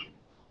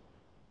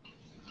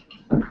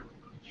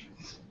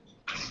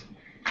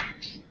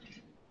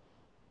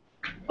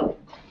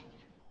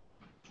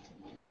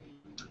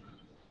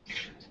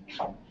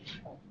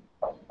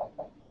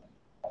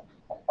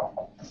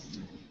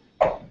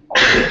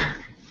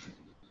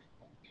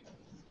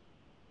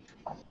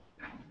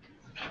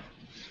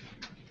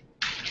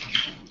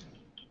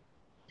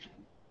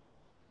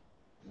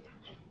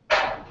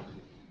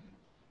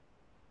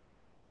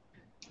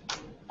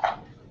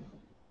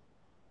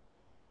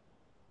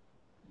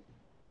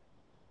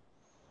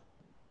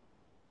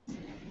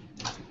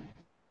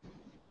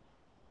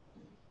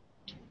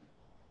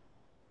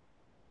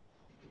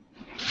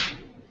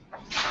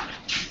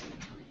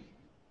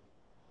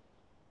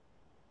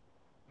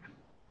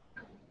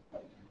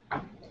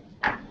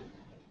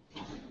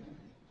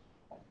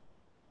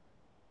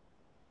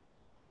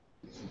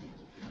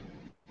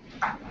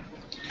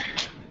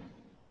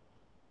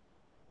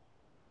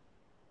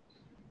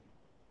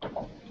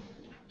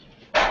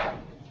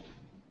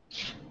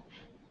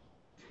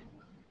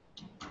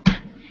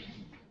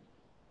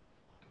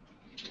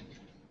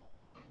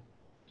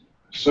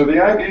 So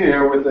the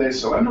idea with a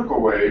cylindrical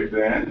wave,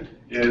 then,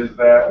 is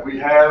that we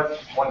have,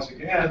 once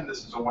again,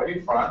 this is a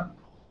wavefront.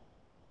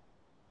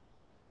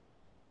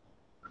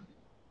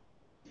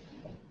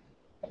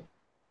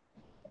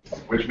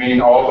 Which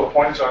mean all the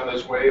points on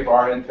this wave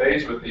are in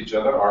phase with each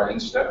other, are in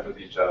step with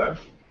each other.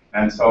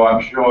 And so I'm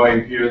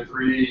showing here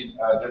 3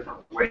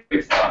 different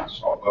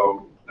wavefronts,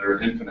 although there are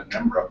an infinite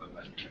number of them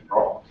that you can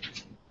draw.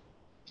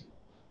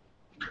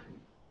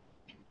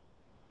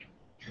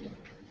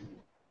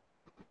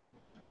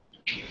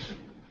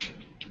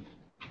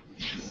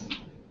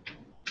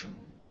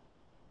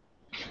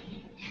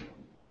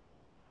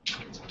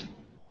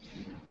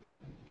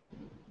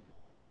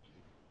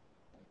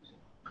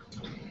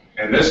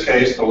 In this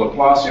case, the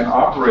Laplacian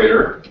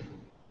operator,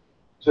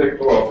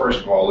 well,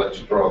 first of all, let's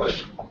draw the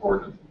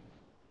coordinate.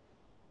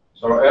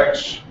 So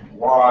x,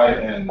 y,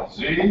 and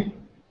z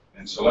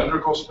in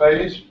cylindrical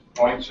space,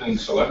 points in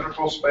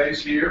cylindrical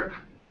space here,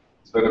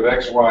 instead of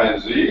x, y,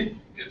 and z.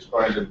 it's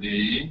going to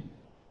be,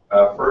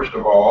 first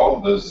of all,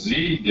 the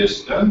z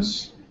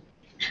distance.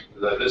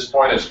 This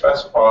point is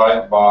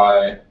specified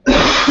by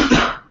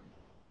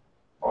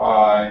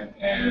phi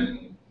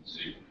and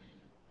z.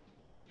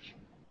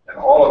 In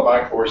all of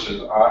my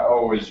courses, I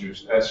always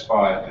use S,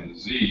 phi, and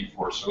z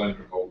for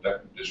cylindrical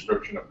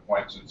description of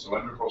points in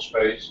cylindrical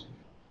space.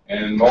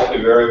 And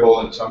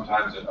multivariable, and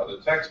sometimes in other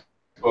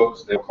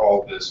textbooks, they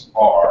call this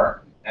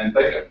R and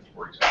theta,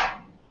 for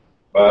example.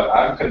 But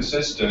I'm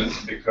consistent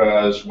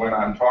because when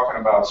I'm talking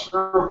about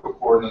spherical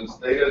coordinates,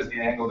 theta is the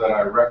angle that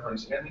I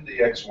reference in the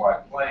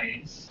xy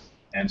plane.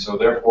 And so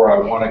therefore, I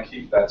want to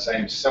keep that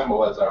same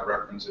symbol as I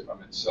reference if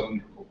I'm in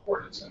cylindrical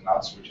coordinates and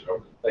not switch it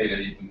over to theta,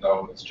 even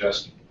though it's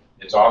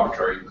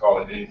arbitrary. You can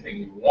call it anything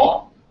you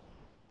want.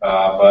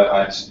 But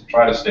I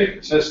try to stay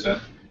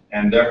consistent.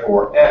 And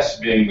therefore,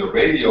 S being the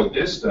radial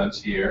distance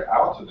here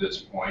out to this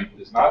point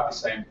is not the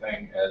same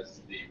thing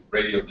as the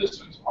radial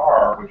distance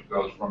R, which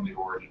goes from the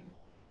origin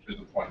to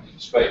the point in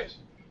space.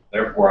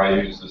 Therefore,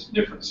 I use this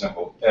different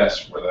symbol S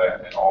for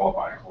that in all of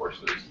my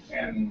courses.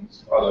 And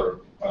other,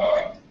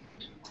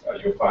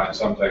 you'll find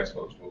some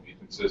textbooks will be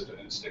consistent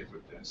and stick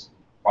with this.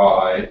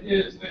 Phi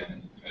is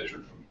then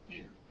measured from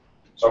here.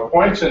 So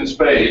points in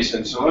space,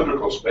 in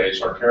cylindrical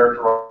space, are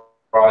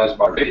characterized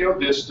by radial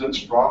distance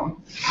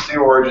from the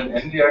origin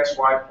in the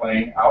xy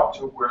plane out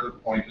to where the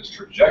point is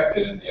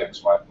projected in the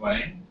xy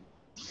plane.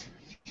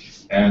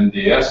 And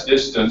the S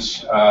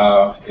distance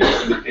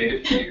is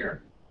indicated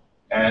here.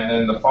 And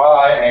then the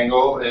phi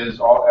angle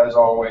is, as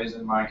always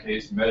in my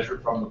case,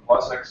 measured from the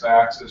plus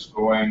x-axis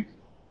going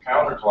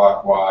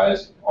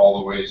counterclockwise all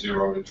the way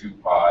 0 to 2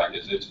 pi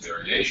is its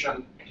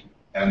variation.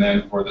 And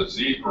then for the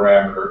z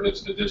parameter,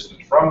 it's the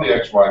distance from the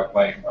xy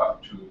plane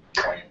up to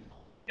the point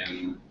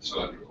in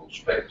cylindrical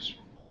space.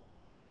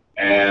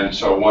 And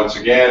so once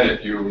again,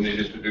 if you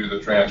needed to do the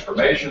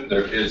transformation,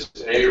 there is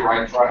a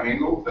right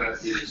triangle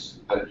that you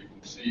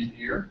can see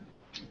here.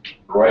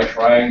 The right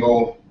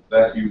triangle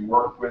that you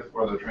work with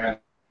for the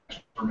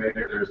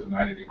transformation, there's a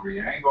 90-degree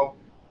angle.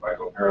 If I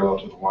go parallel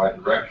to the y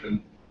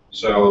direction.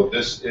 So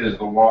this is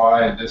the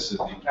y, this is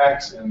the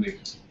x, and the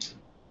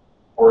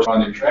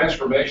corresponding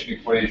transformation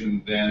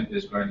equation then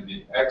is going to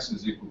be x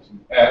is equal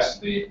to s,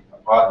 the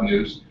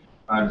hypotenuse,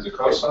 times the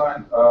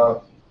cosine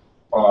of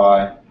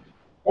phi.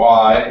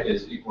 Y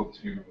is equal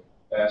to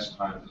s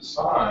times the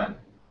sine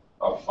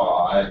of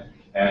phi,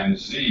 and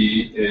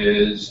z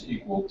is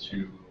equal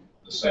to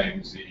the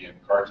same z in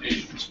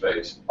Cartesian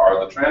space,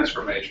 are the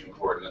transformation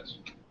coordinates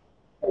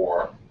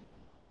for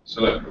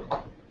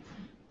cylindrical.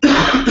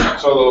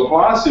 So the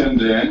Laplacian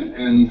then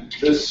in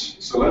this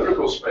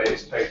cylindrical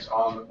space takes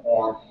on the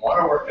form 1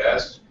 over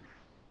s,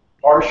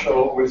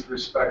 partial with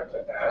respect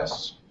to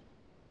s,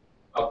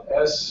 of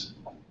s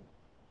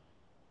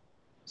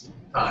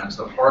times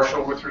the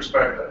partial with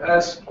respect to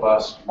s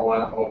plus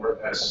 1 over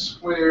s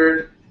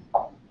squared,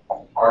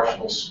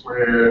 partial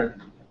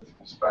squared with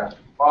respect to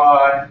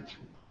phi,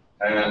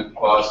 and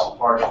plus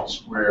partial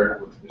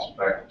squared with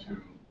respect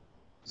to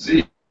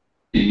z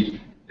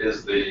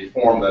is the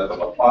form that the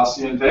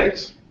Laplacian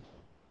takes.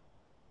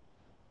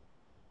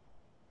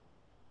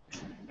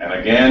 And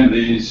again,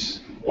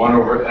 these 1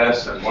 over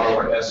s and 1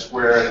 over s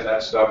squared and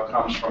that stuff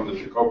comes from the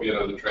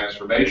Jacobian of the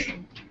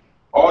transformation.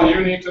 All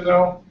you need to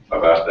know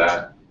about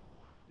that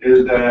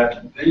is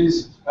that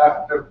these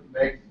have to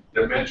make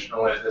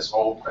dimensionally this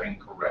whole thing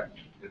correct,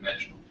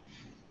 dimensionally.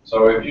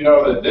 So if you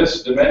know that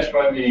this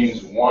dimensionally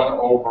means 1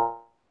 over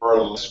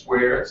length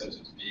squared, since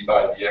it's d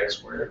by dx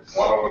squared,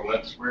 1 over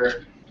length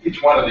squared,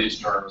 each one of these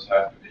terms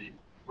have to be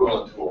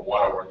equivalent to a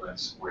 1 over length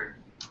squared.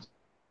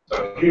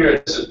 So here,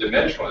 this is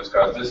dimensionless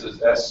because this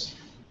is s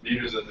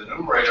meters in the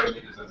numerator,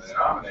 meters in the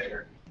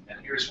denominator, and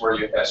here's where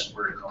your s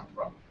squared comes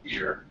from.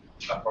 Here,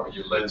 or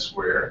your length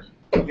squared.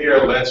 Here,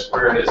 length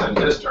squared is in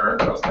this term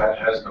because that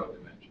has no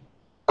dimension,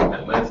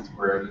 and length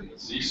squared in the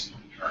z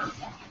term.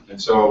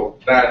 And so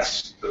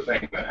that's the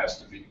thing that has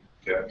to be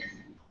kept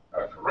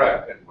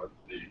correct, and what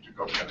the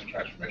Jacobian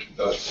transformation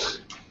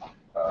does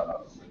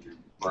for you when you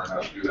learn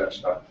how to do that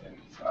stuff in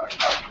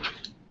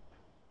calculus.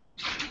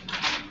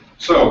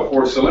 So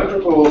for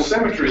cylindrical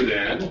symmetry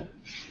then,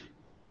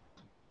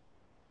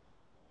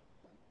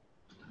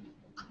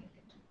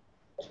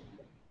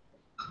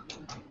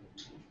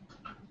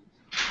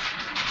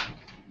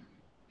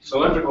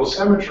 cylindrical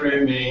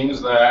symmetry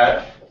means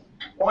that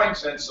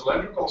points in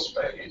cylindrical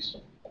space,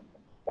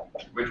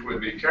 which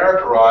would be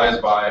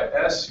characterized by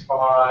s,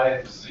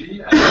 phi,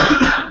 z,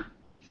 and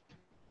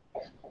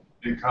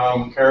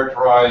become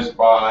characterized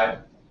by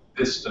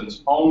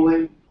distance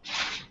only,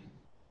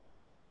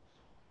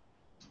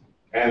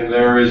 and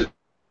there is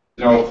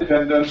no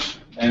dependence,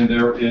 and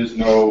there is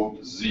no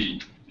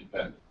z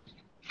dependence.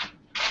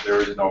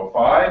 There is no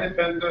phi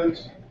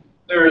dependence,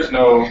 there is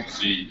no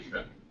z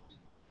dependence.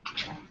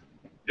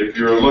 If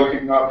you're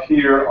looking up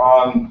here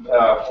on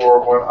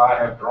for what I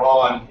have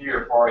drawn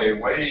here for a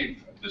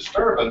wave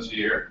disturbance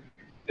here,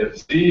 if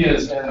z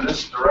is in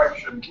this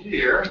direction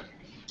here,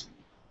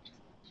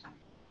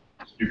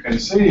 you can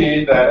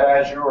see that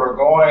as you are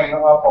going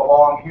up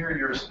along here,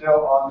 you're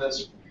still on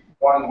this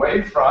one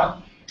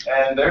wavefront,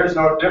 and there's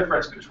no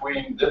difference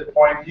between the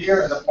point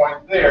here and the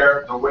point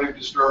there. The wave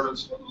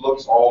disturbance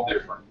looks all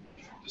different.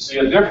 To see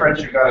a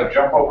difference, you've got to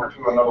jump over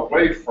to another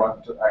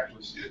wavefront to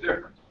actually see a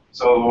difference.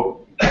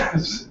 So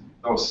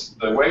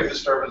the wave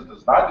disturbance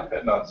does not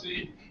depend on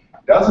Z.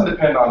 It doesn't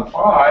depend on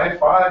phi.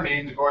 Phi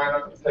means going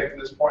up and taking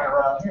this point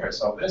around here.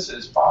 So this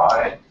is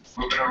phi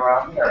moving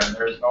around there, and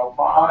there's no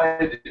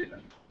phi.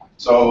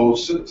 So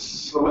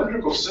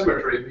cylindrical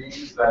symmetry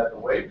means that the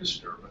wave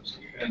disturbance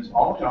depends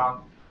only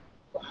on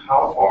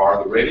how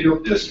far the radial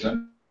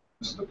distance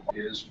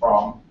is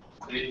from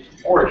the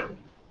origin.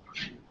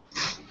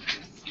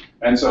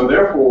 And so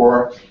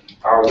therefore,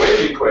 our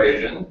wave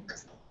equation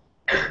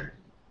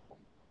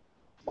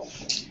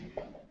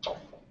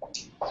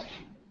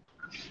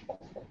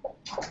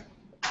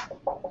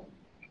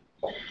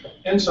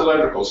in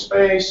cylindrical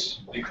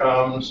space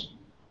becomes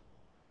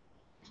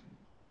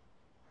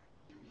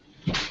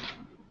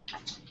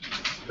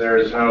there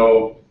is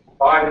no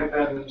phi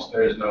dependence,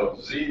 there is no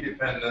Z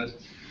dependence,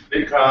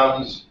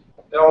 becomes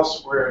del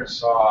squared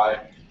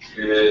psi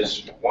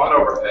is 1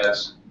 over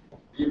S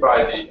d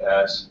by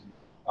ds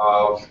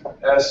of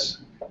S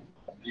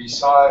d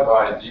psi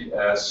by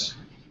ds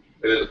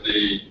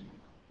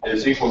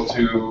is equal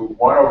to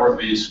 1 over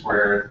v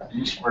squared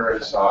d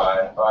squared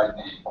psi by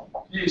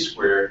d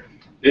squared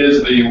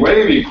is the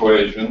wave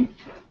equation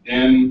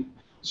in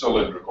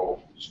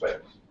cylindrical space.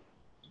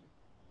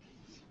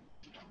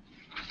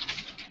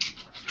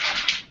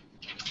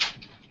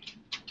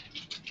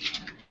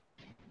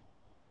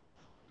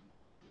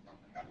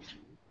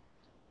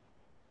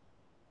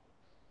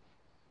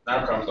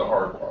 Now comes the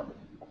hard part.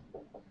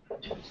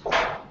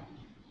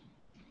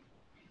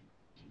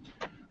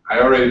 I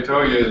already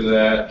told you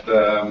that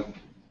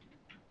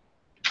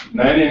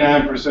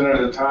 99%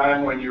 of the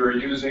time when you are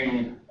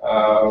using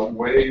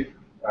wave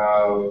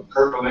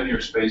curvilinear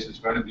space, it's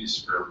going to be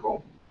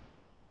spherical.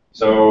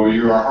 So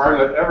you are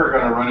hardly ever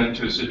going to run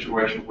into a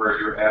situation where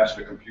you're asked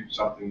to compute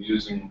something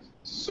using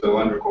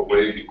cylindrical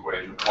wave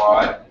equation.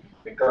 Why?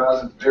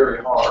 Because it's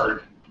very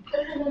hard.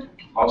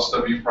 Most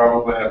of you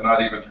probably have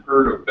not even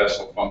heard of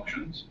Bessel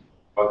functions,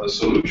 but the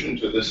solution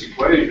to this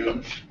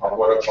equation are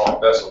what are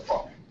called Bessel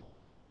functions.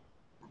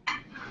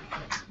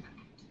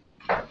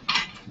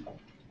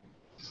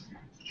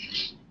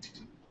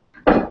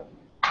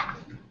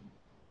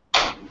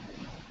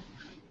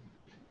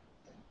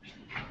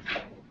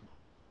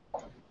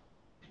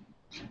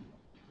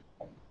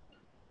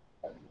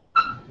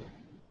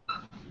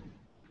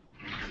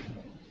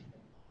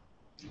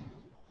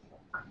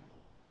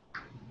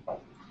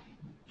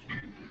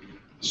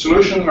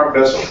 Solutions are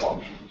Bessel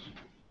functions.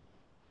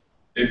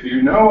 If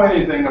you know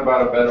anything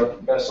about a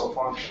Bessel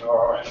function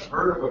or have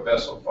heard of a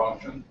Bessel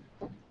function,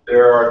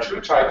 there are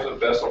two types of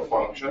Bessel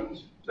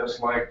functions.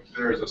 Just like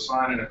there is a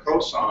sine and a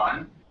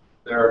cosine,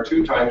 there are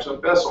two types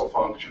of Bessel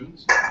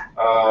functions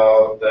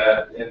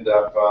that end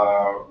up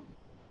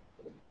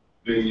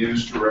being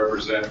used to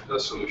represent the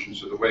solutions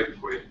to the wave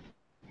equation.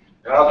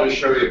 And I'll just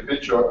show you a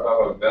picture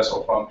of a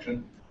Bessel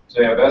function.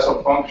 Say a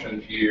Bessel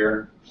function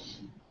here,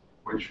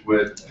 which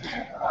would,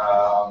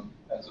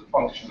 as a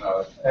function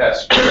of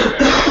S,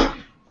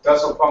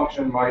 Bessel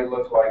function might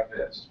look like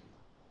this.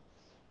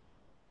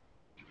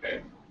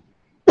 Okay.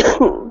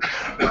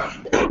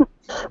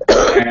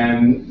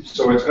 And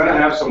so it's going to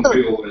have some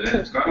wiggle in it.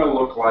 It's going to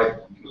look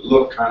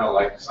kind of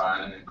like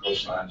sine and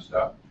cosine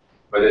stuff,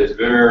 but it's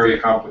very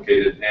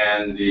complicated.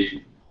 And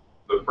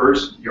your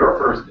first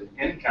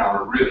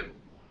encounter really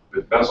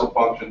with Bessel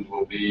functions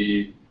will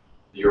be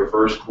your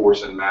first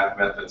course in math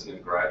methods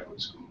in graduate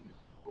school.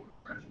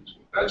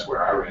 That's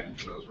where I ran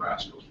into those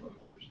rascals for the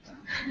first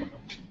time.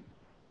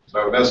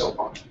 So Bessel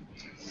function.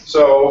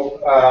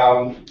 So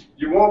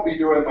you won't be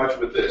doing much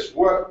with this.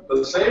 What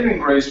the saving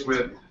grace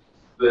with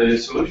the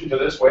solution to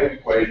this wave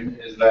equation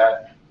is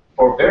that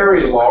for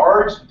very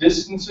large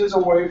distances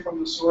away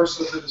from the source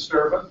of the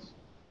disturbance,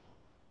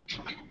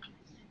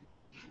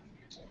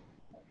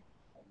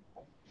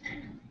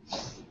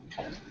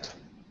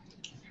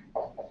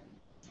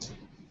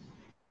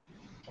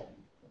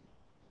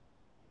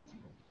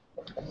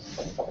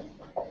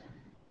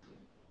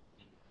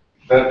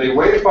 that the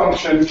wave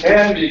function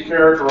can be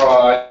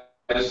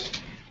characterized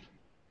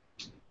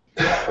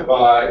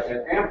by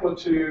an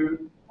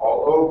amplitude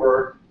all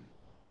over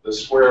the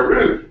square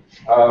root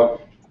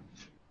of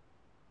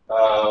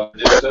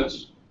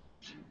distance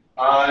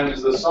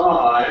times the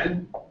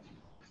sine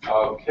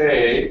of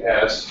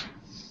ks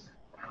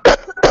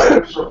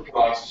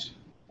plus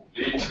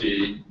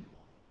dt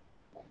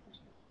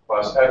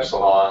plus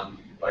epsilon,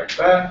 like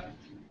that,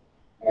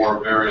 or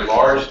very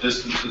large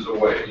distances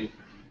away.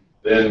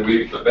 Then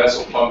the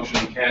Bessel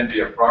function can be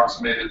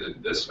approximated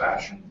in this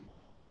fashion.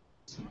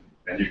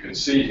 And you can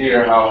see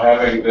here how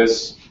having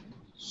this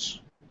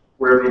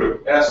square root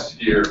of s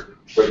here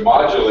would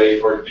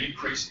modulate or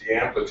decrease the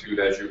amplitude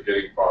as you're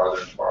getting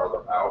farther and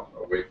farther out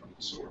away from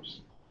the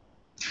source.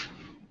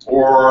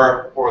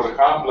 Or for the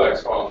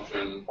complex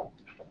function,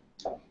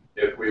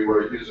 if we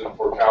were using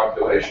for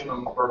calculation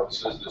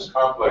purposes this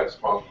complex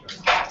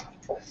function,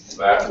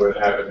 that would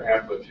have an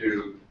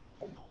amplitude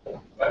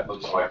that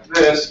looks like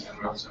this, and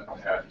we also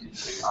have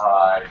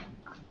EKI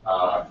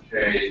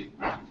K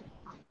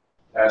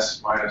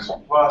S minus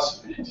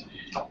plus VT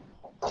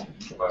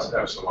plus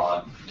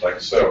epsilon,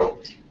 like so,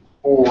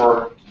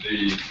 for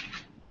the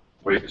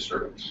wave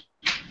disturbance.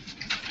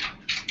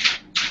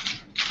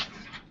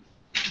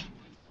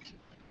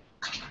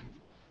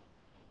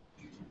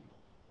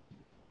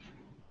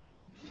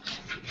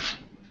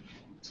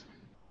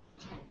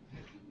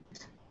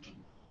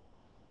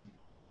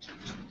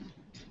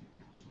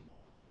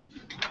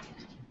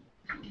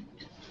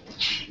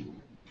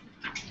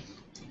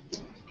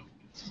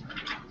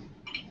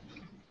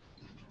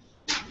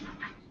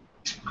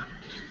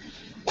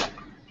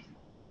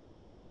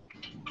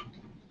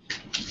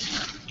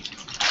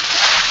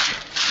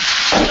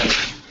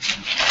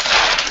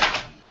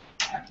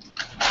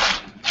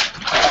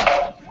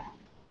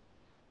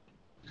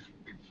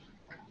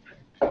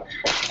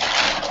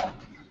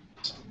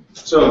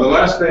 So the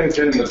last thing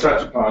to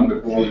touch upon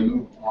before we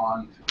move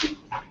on to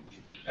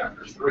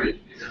chapter 3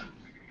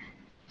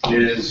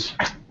 here is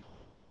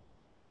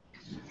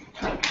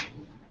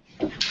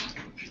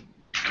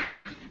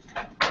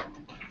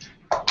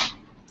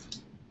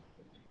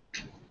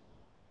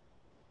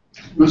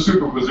the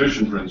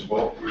superposition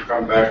principle. We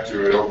come back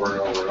to it over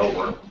and over and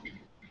over.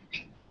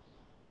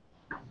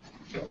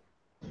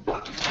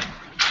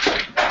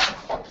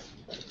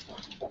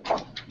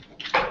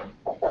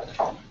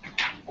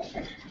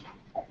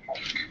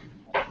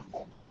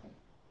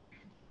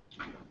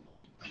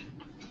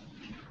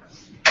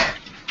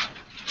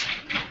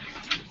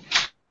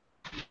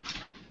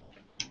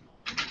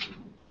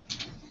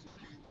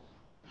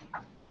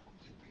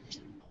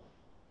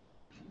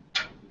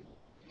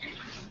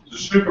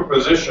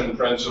 Superposition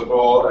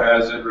principle,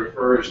 as it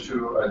refers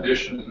to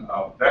addition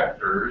of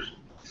vectors,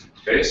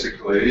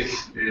 basically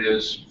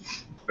is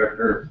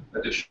vector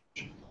addition,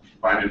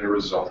 finding a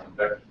resultant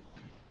vector.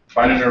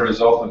 Finding a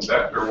resultant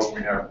vector when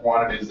we have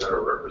quantities that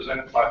are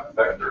represented by the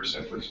vector,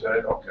 simply say,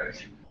 okay,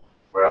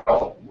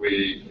 well,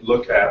 we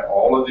look at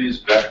all of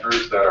these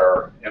vectors that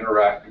are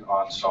interacting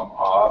on some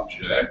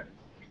object,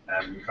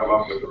 and we come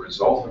up with a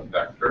resultant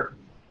vector,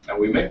 and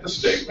we make the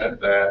statement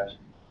that,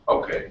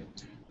 okay,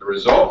 the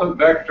resultant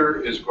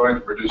vector is going to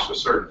produce a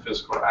certain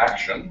physical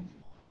action,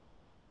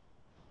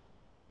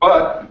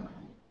 but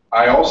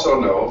I also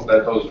know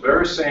that those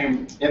very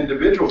same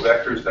individual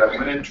vectors that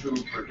went into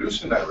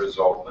producing that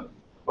resultant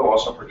will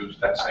also produce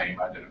that same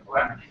identical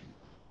action.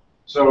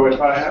 So if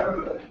I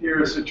have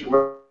here a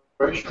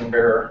situation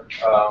where,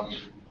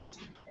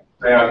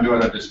 say I'm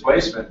doing a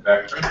displacement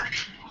vector,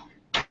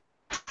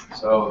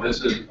 so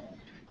this is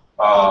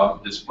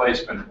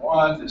displacement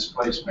 1,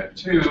 displacement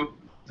 2,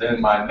 then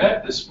my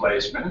net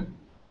displacement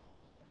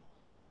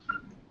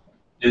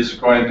is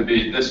going to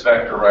be this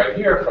vector right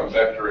here from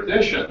vector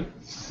addition.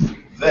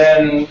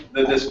 Then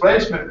the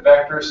displacement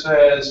vector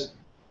says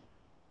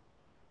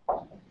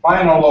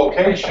final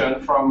location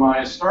from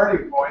my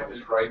starting point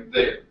is right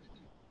there.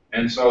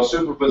 And so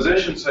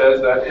superposition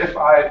says that if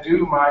I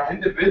do my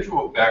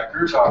individual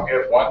vectors, I'll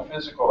get one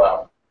physical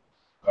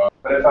outcome.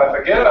 But if I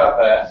forget about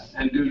that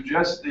and do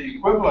just the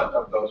equivalent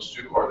of those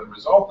two, or the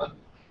resultant,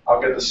 I'll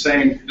get the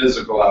same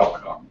physical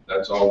outcome.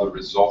 That's all the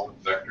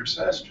resultant vector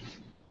says to me.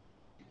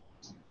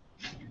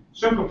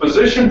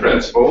 Superposition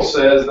principle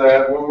says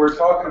that when we're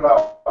talking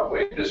about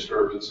wave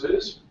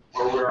disturbances,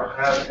 where we'll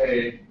have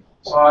a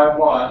psi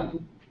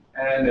 1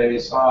 and a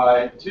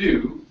psi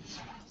 2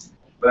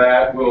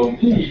 that will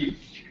meet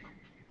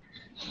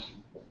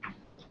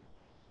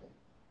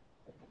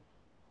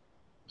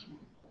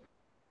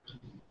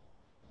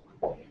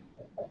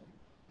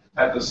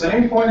at the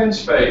same point in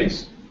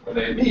space, when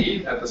they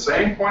meet at the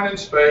same point in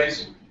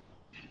space,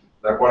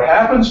 that what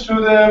happens to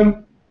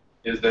them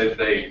is that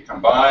they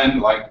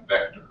combine like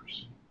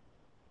vectors.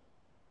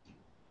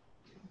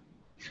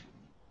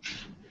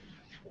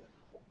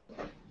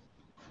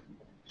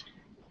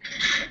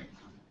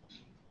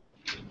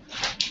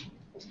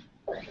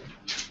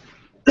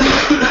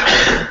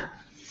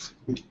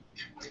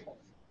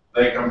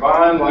 They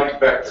combine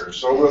like vectors,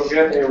 so we'll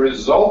get a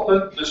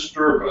resultant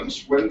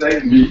disturbance when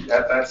they meet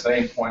at that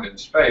same point in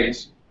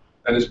space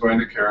that is going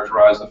to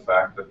characterize the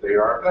fact that they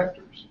are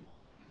vectors.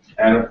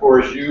 And of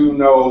course, you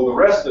know the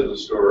rest of the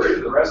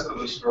story. The rest of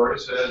the story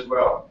says,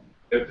 well,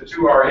 if the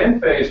two are in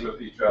phase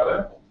with each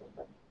other,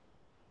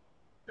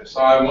 if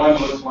psi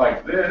 1 looks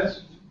like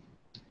this,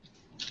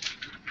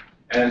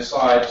 and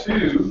psi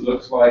 2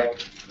 looks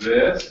like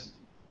this,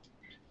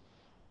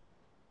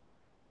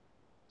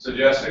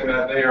 suggesting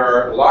that they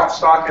are lock,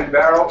 stock, and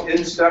barrel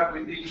in step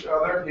with each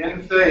other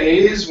in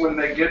phase when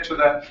they get to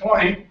that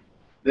point,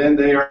 then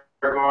they are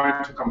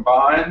going to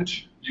combine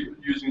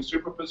using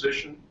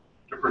superposition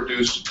to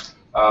produce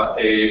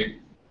a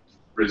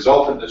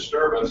resultant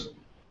disturbance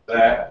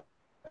that,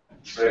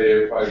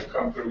 say, if I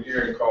come through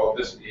here and call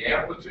this the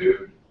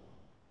amplitude,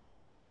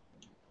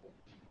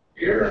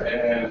 here,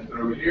 and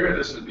through here,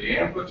 this is the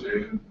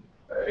amplitude,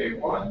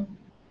 A1,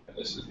 and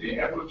this is the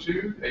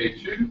amplitude,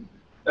 A2,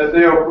 that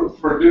they'll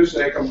produce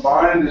a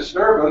combined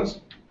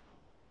disturbance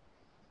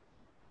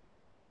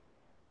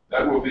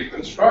that will be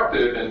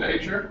constructed in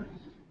nature.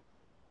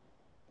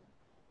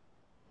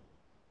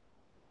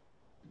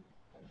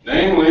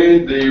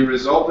 Namely, the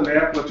resultant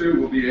amplitude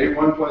will be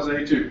A1 plus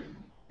A2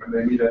 when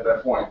they meet at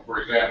that point.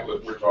 For example,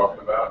 if we're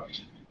talking about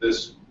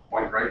this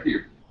point right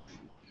here,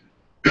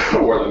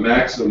 or the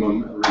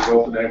maximum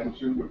resultant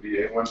amplitude would be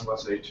A1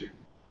 plus A2.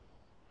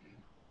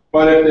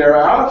 But if they're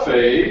out of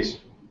phase,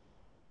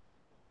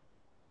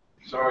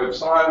 so if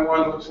sine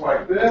 1 looks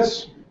like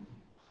this,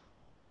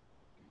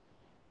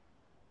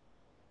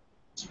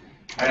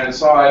 and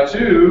psi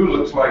 2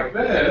 looks like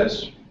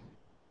this,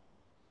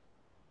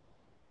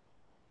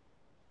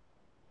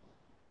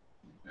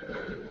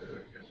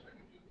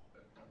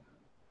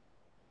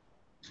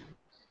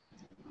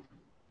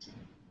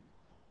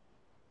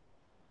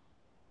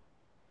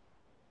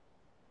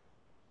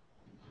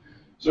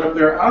 so if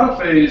they're out of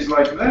phase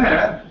like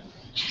that,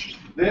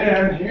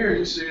 then here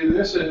you see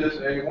this is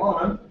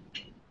A1,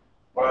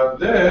 but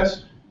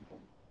this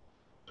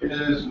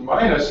is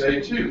minus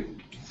A2.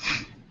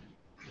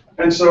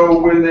 And so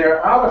when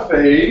they're out of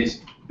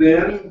phase,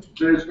 then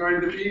there's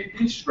going to be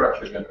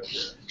destructive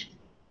interference.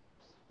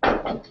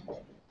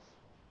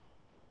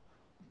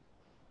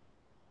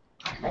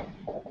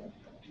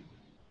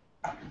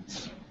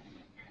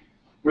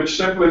 Which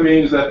simply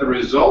means that the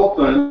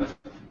resultant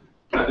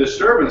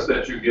disturbance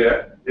that you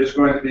get is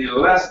going to be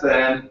less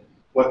than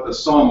what the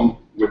sum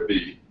would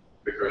be,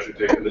 because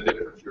you're taking the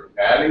difference. You're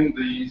adding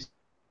these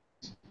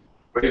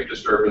wave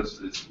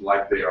disturbances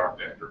like they are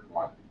vector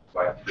quantities,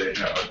 like they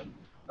have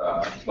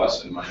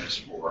plus and minus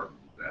for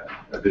that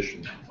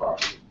addition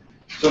property.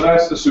 So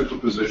that's the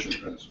superposition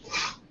principle.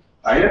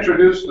 I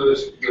introduced the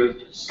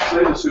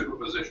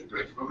superposition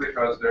principle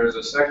because there's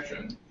a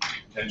section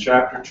in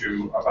chapter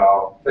 2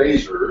 about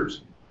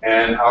phasors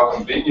and how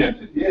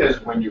convenient it is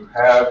when you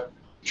have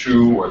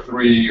 2 or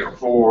 3 or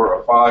 4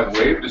 or 5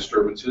 wave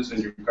disturbances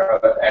and you've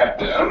got to add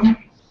them.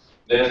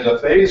 Then the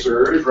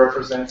phasor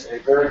represents a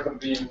very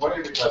convenient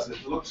way because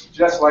it looks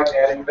just like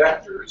adding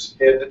vectors,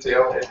 head to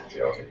tail, head to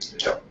tail, head to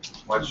tail,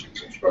 once you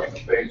construct the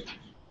phasors.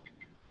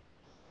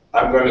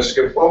 I'm going to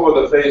skip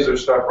over the phasor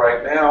stuff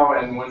right now,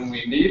 and when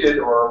we need it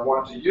or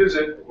want to use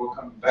it, we'll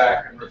come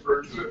back and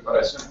refer to it, but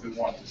I simply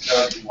want to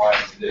tell you why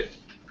it's there.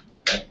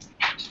 Okay?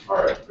 All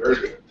right, very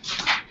good.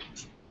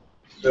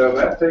 So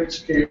that takes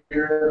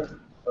care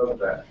of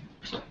that.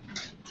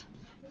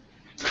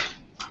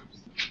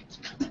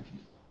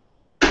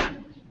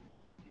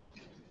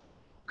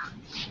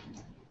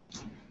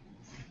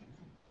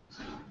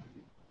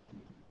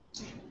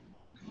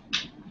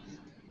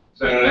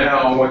 So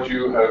now what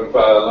you have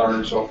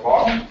learned so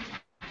far,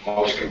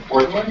 most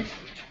importantly,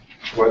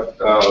 what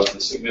the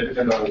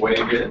significance of a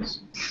wave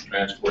is,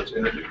 transports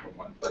energy from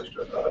one place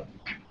to another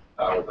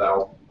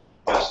without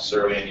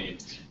necessarily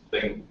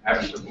anything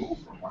having to move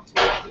from one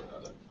place to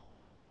another.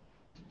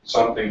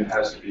 Something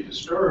has to be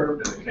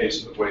disturbed. In the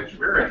case of the waves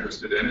we're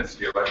interested in, it's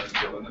the electric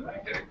field and the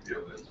magnetic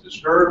field that's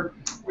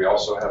disturbed. We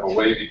also have a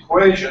wave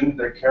equation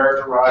that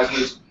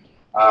characterizes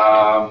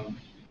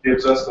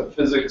gives us the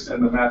physics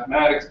and the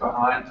mathematics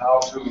behind how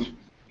to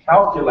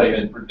calculate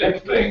and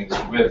predict things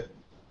with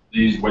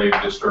these wave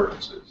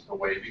disturbances, the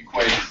wave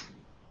equation.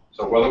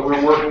 So whether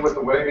we're working with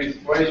the wave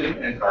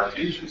equation in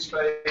Cartesian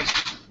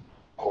space,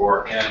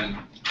 or in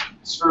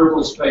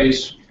spherical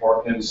space,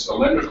 or in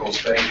cylindrical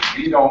space,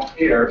 we don't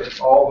care.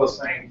 It's all the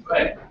same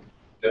thing.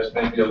 Just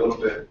maybe a little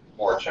bit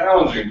more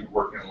challenging to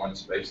work in one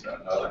space than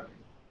another,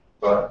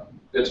 but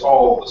it's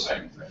all the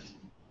same thing.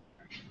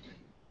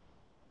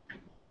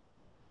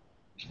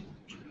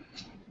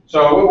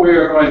 So what we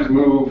are going to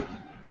move,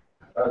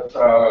 turn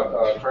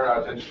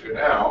our attention to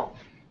now,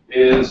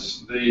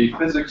 is the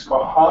physics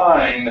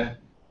behind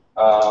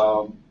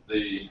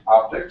the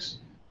optics.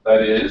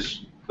 That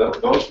is,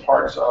 those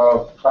parts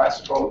of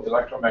classical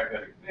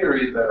electromagnetic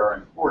theory that are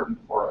important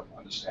for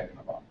understanding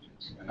of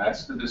optics. And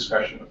that's the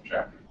discussion of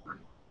chapter 3.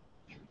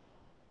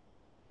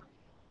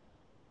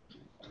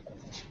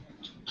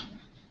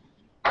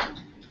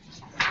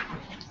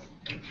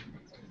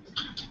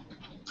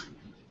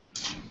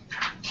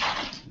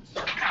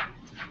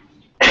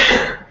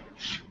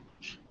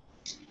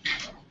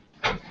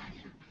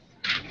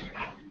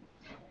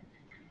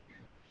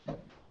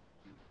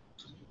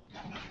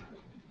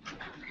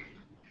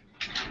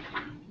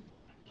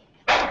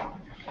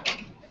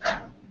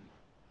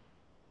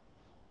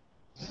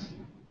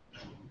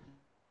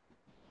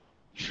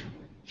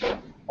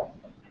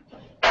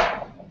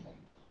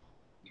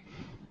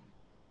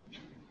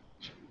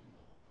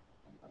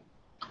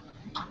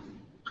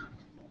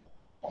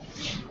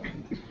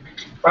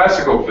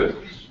 Classical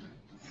physics.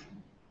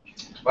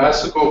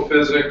 Classical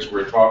physics,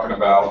 we're talking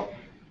about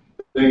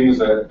things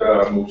that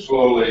move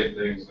slowly,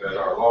 things that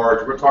are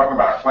large. We're talking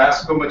about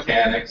classical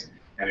mechanics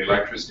and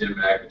electricity and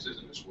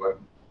magnetism is what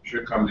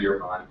should come to your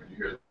mind when you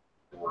hear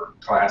the word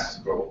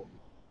classical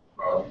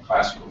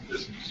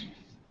physics.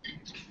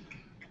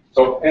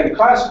 So in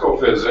classical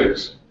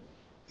physics,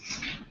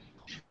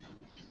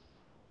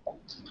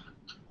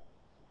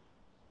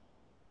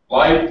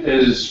 light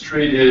is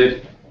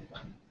treated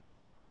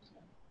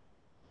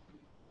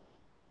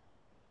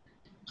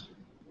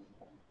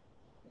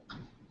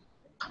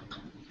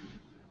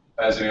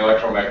as an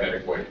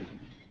electromagnetic wave.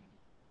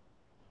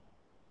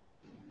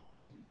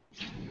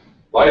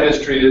 Light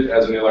is treated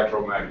as an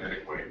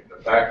electromagnetic wave.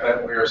 The fact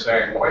that we are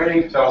saying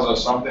wave tells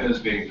us something is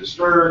being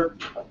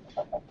disturbed.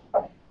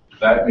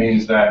 That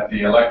means that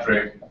the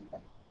electric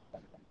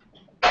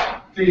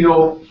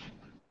field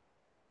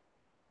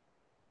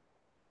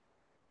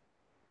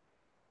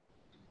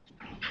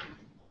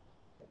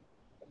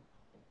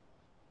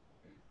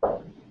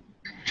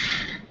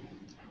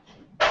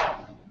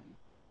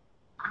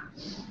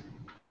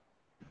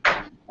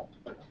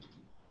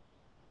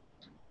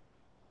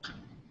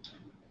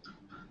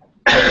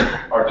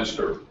are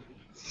disturbed.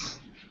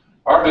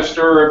 Are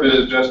disturbed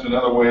is just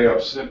another way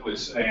of simply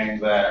saying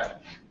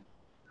that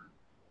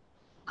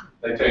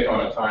they take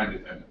on a time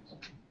dependence.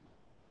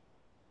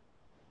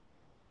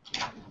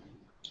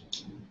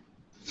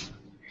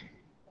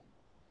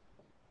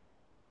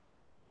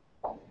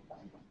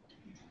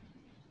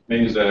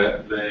 Means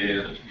that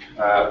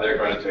they're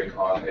going to take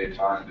on a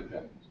time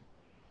dependence.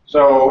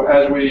 So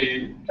as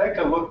we take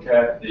a look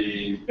at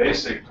the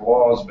basic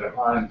laws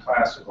behind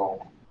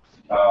classical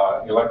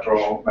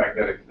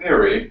electromagnetic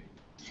theory,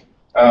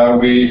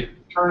 we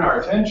turn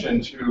our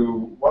attention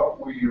to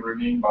what we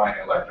mean by an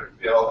electric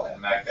field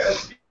and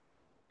magnetic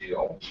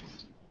field.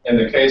 In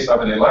the case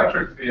of an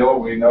electric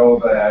field, we know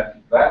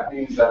that that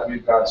means that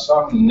we've got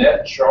some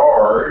net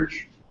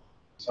charge,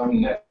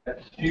 some net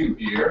Q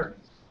here,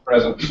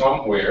 present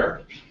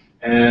somewhere.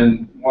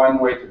 And one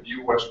way to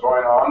view what's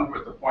going on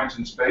with the points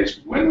in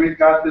space when we've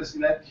got this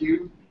net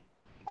Q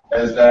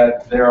is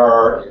that there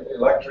are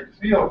electric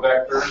field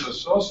vectors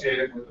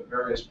associated with the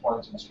various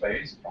points in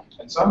space.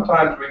 And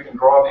sometimes we can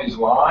draw these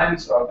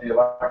lines of the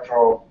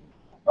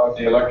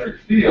electric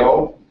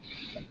field,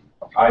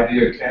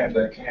 idea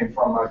that came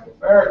from Michael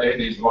Faraday,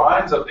 these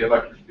lines of the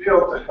electric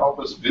field to help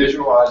us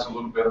visualize a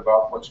little bit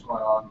about what's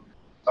going on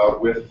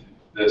with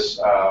this,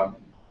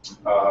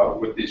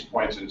 with these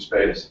points in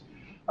space.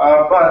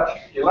 But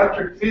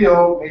electric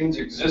field means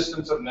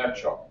existence of net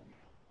charge.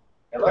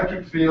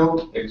 Electric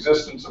field,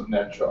 existence of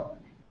net charge.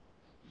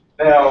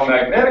 Now,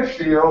 magnetic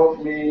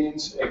field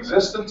means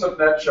existence of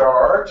net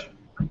charge,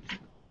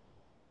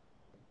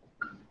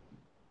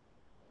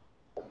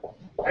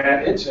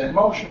 and it's in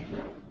motion.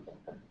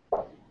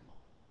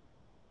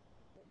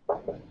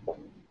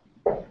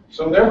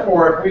 So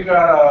therefore, if we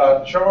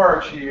got a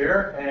charge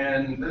here,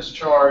 and this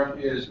charge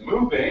is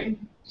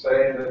moving,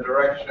 say in the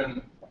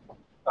direction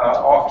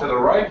off to the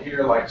right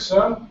here, like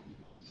so,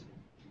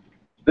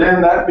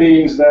 then that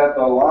means that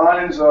the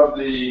lines of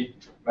the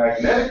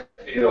magnetic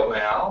field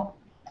now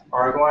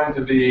are going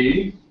to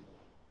be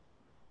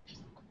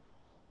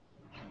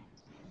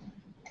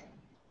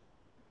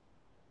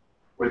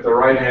with the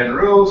right-hand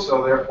rule,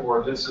 so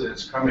therefore this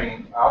is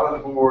coming out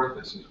of the board,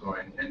 this is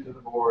going into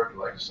the board,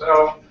 like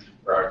so,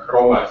 where I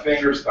curl my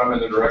fingers, thumb in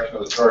the direction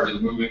of the charge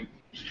is moving.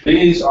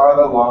 These are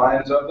the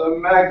lines of the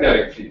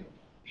magnetic field.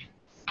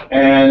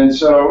 And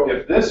so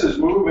if this is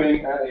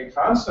moving at a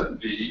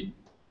constant v,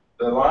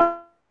 the lines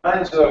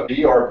of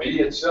v, or v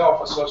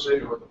itself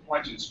associated with the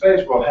points in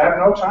space, will have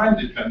no time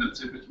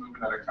dependence if it's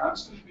moving at a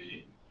constant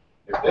v.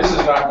 If this is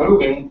not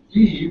moving,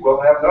 E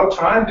will have no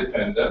time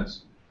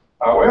dependence.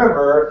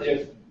 However,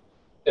 if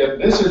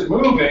this is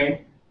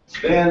moving,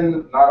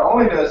 then not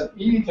only does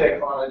E take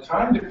on a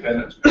time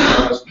dependence,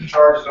 because the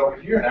charge is over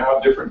here now,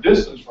 a different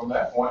distance from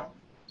that point.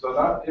 So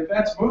if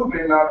that's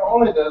moving, not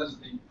only does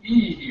the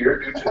E here,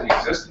 due to the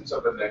existence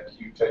of the net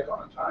Q, take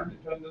on a time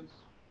dependence,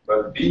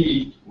 but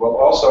B will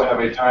also have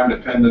a time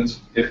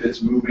dependence if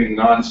it's moving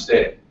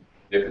non-steady,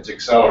 if it's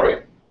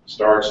accelerating,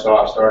 start,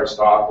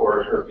 stop,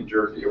 or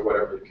herky-jerky, or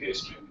whatever the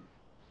case may be.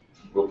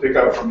 We'll pick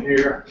up from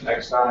here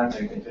next time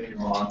and continue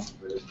on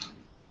with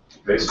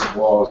basic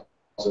laws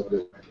of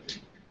this.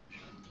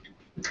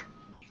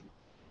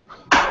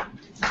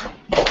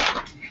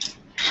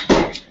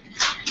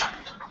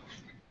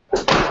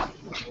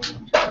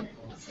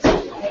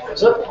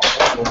 Is it?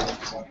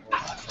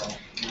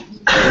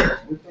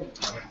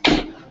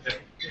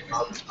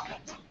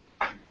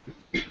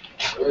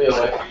 Really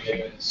like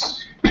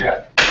games.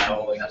 Yeah. I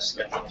only have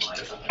scheduled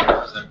life.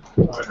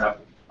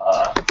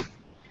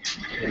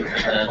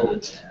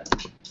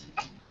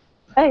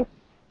 Hey.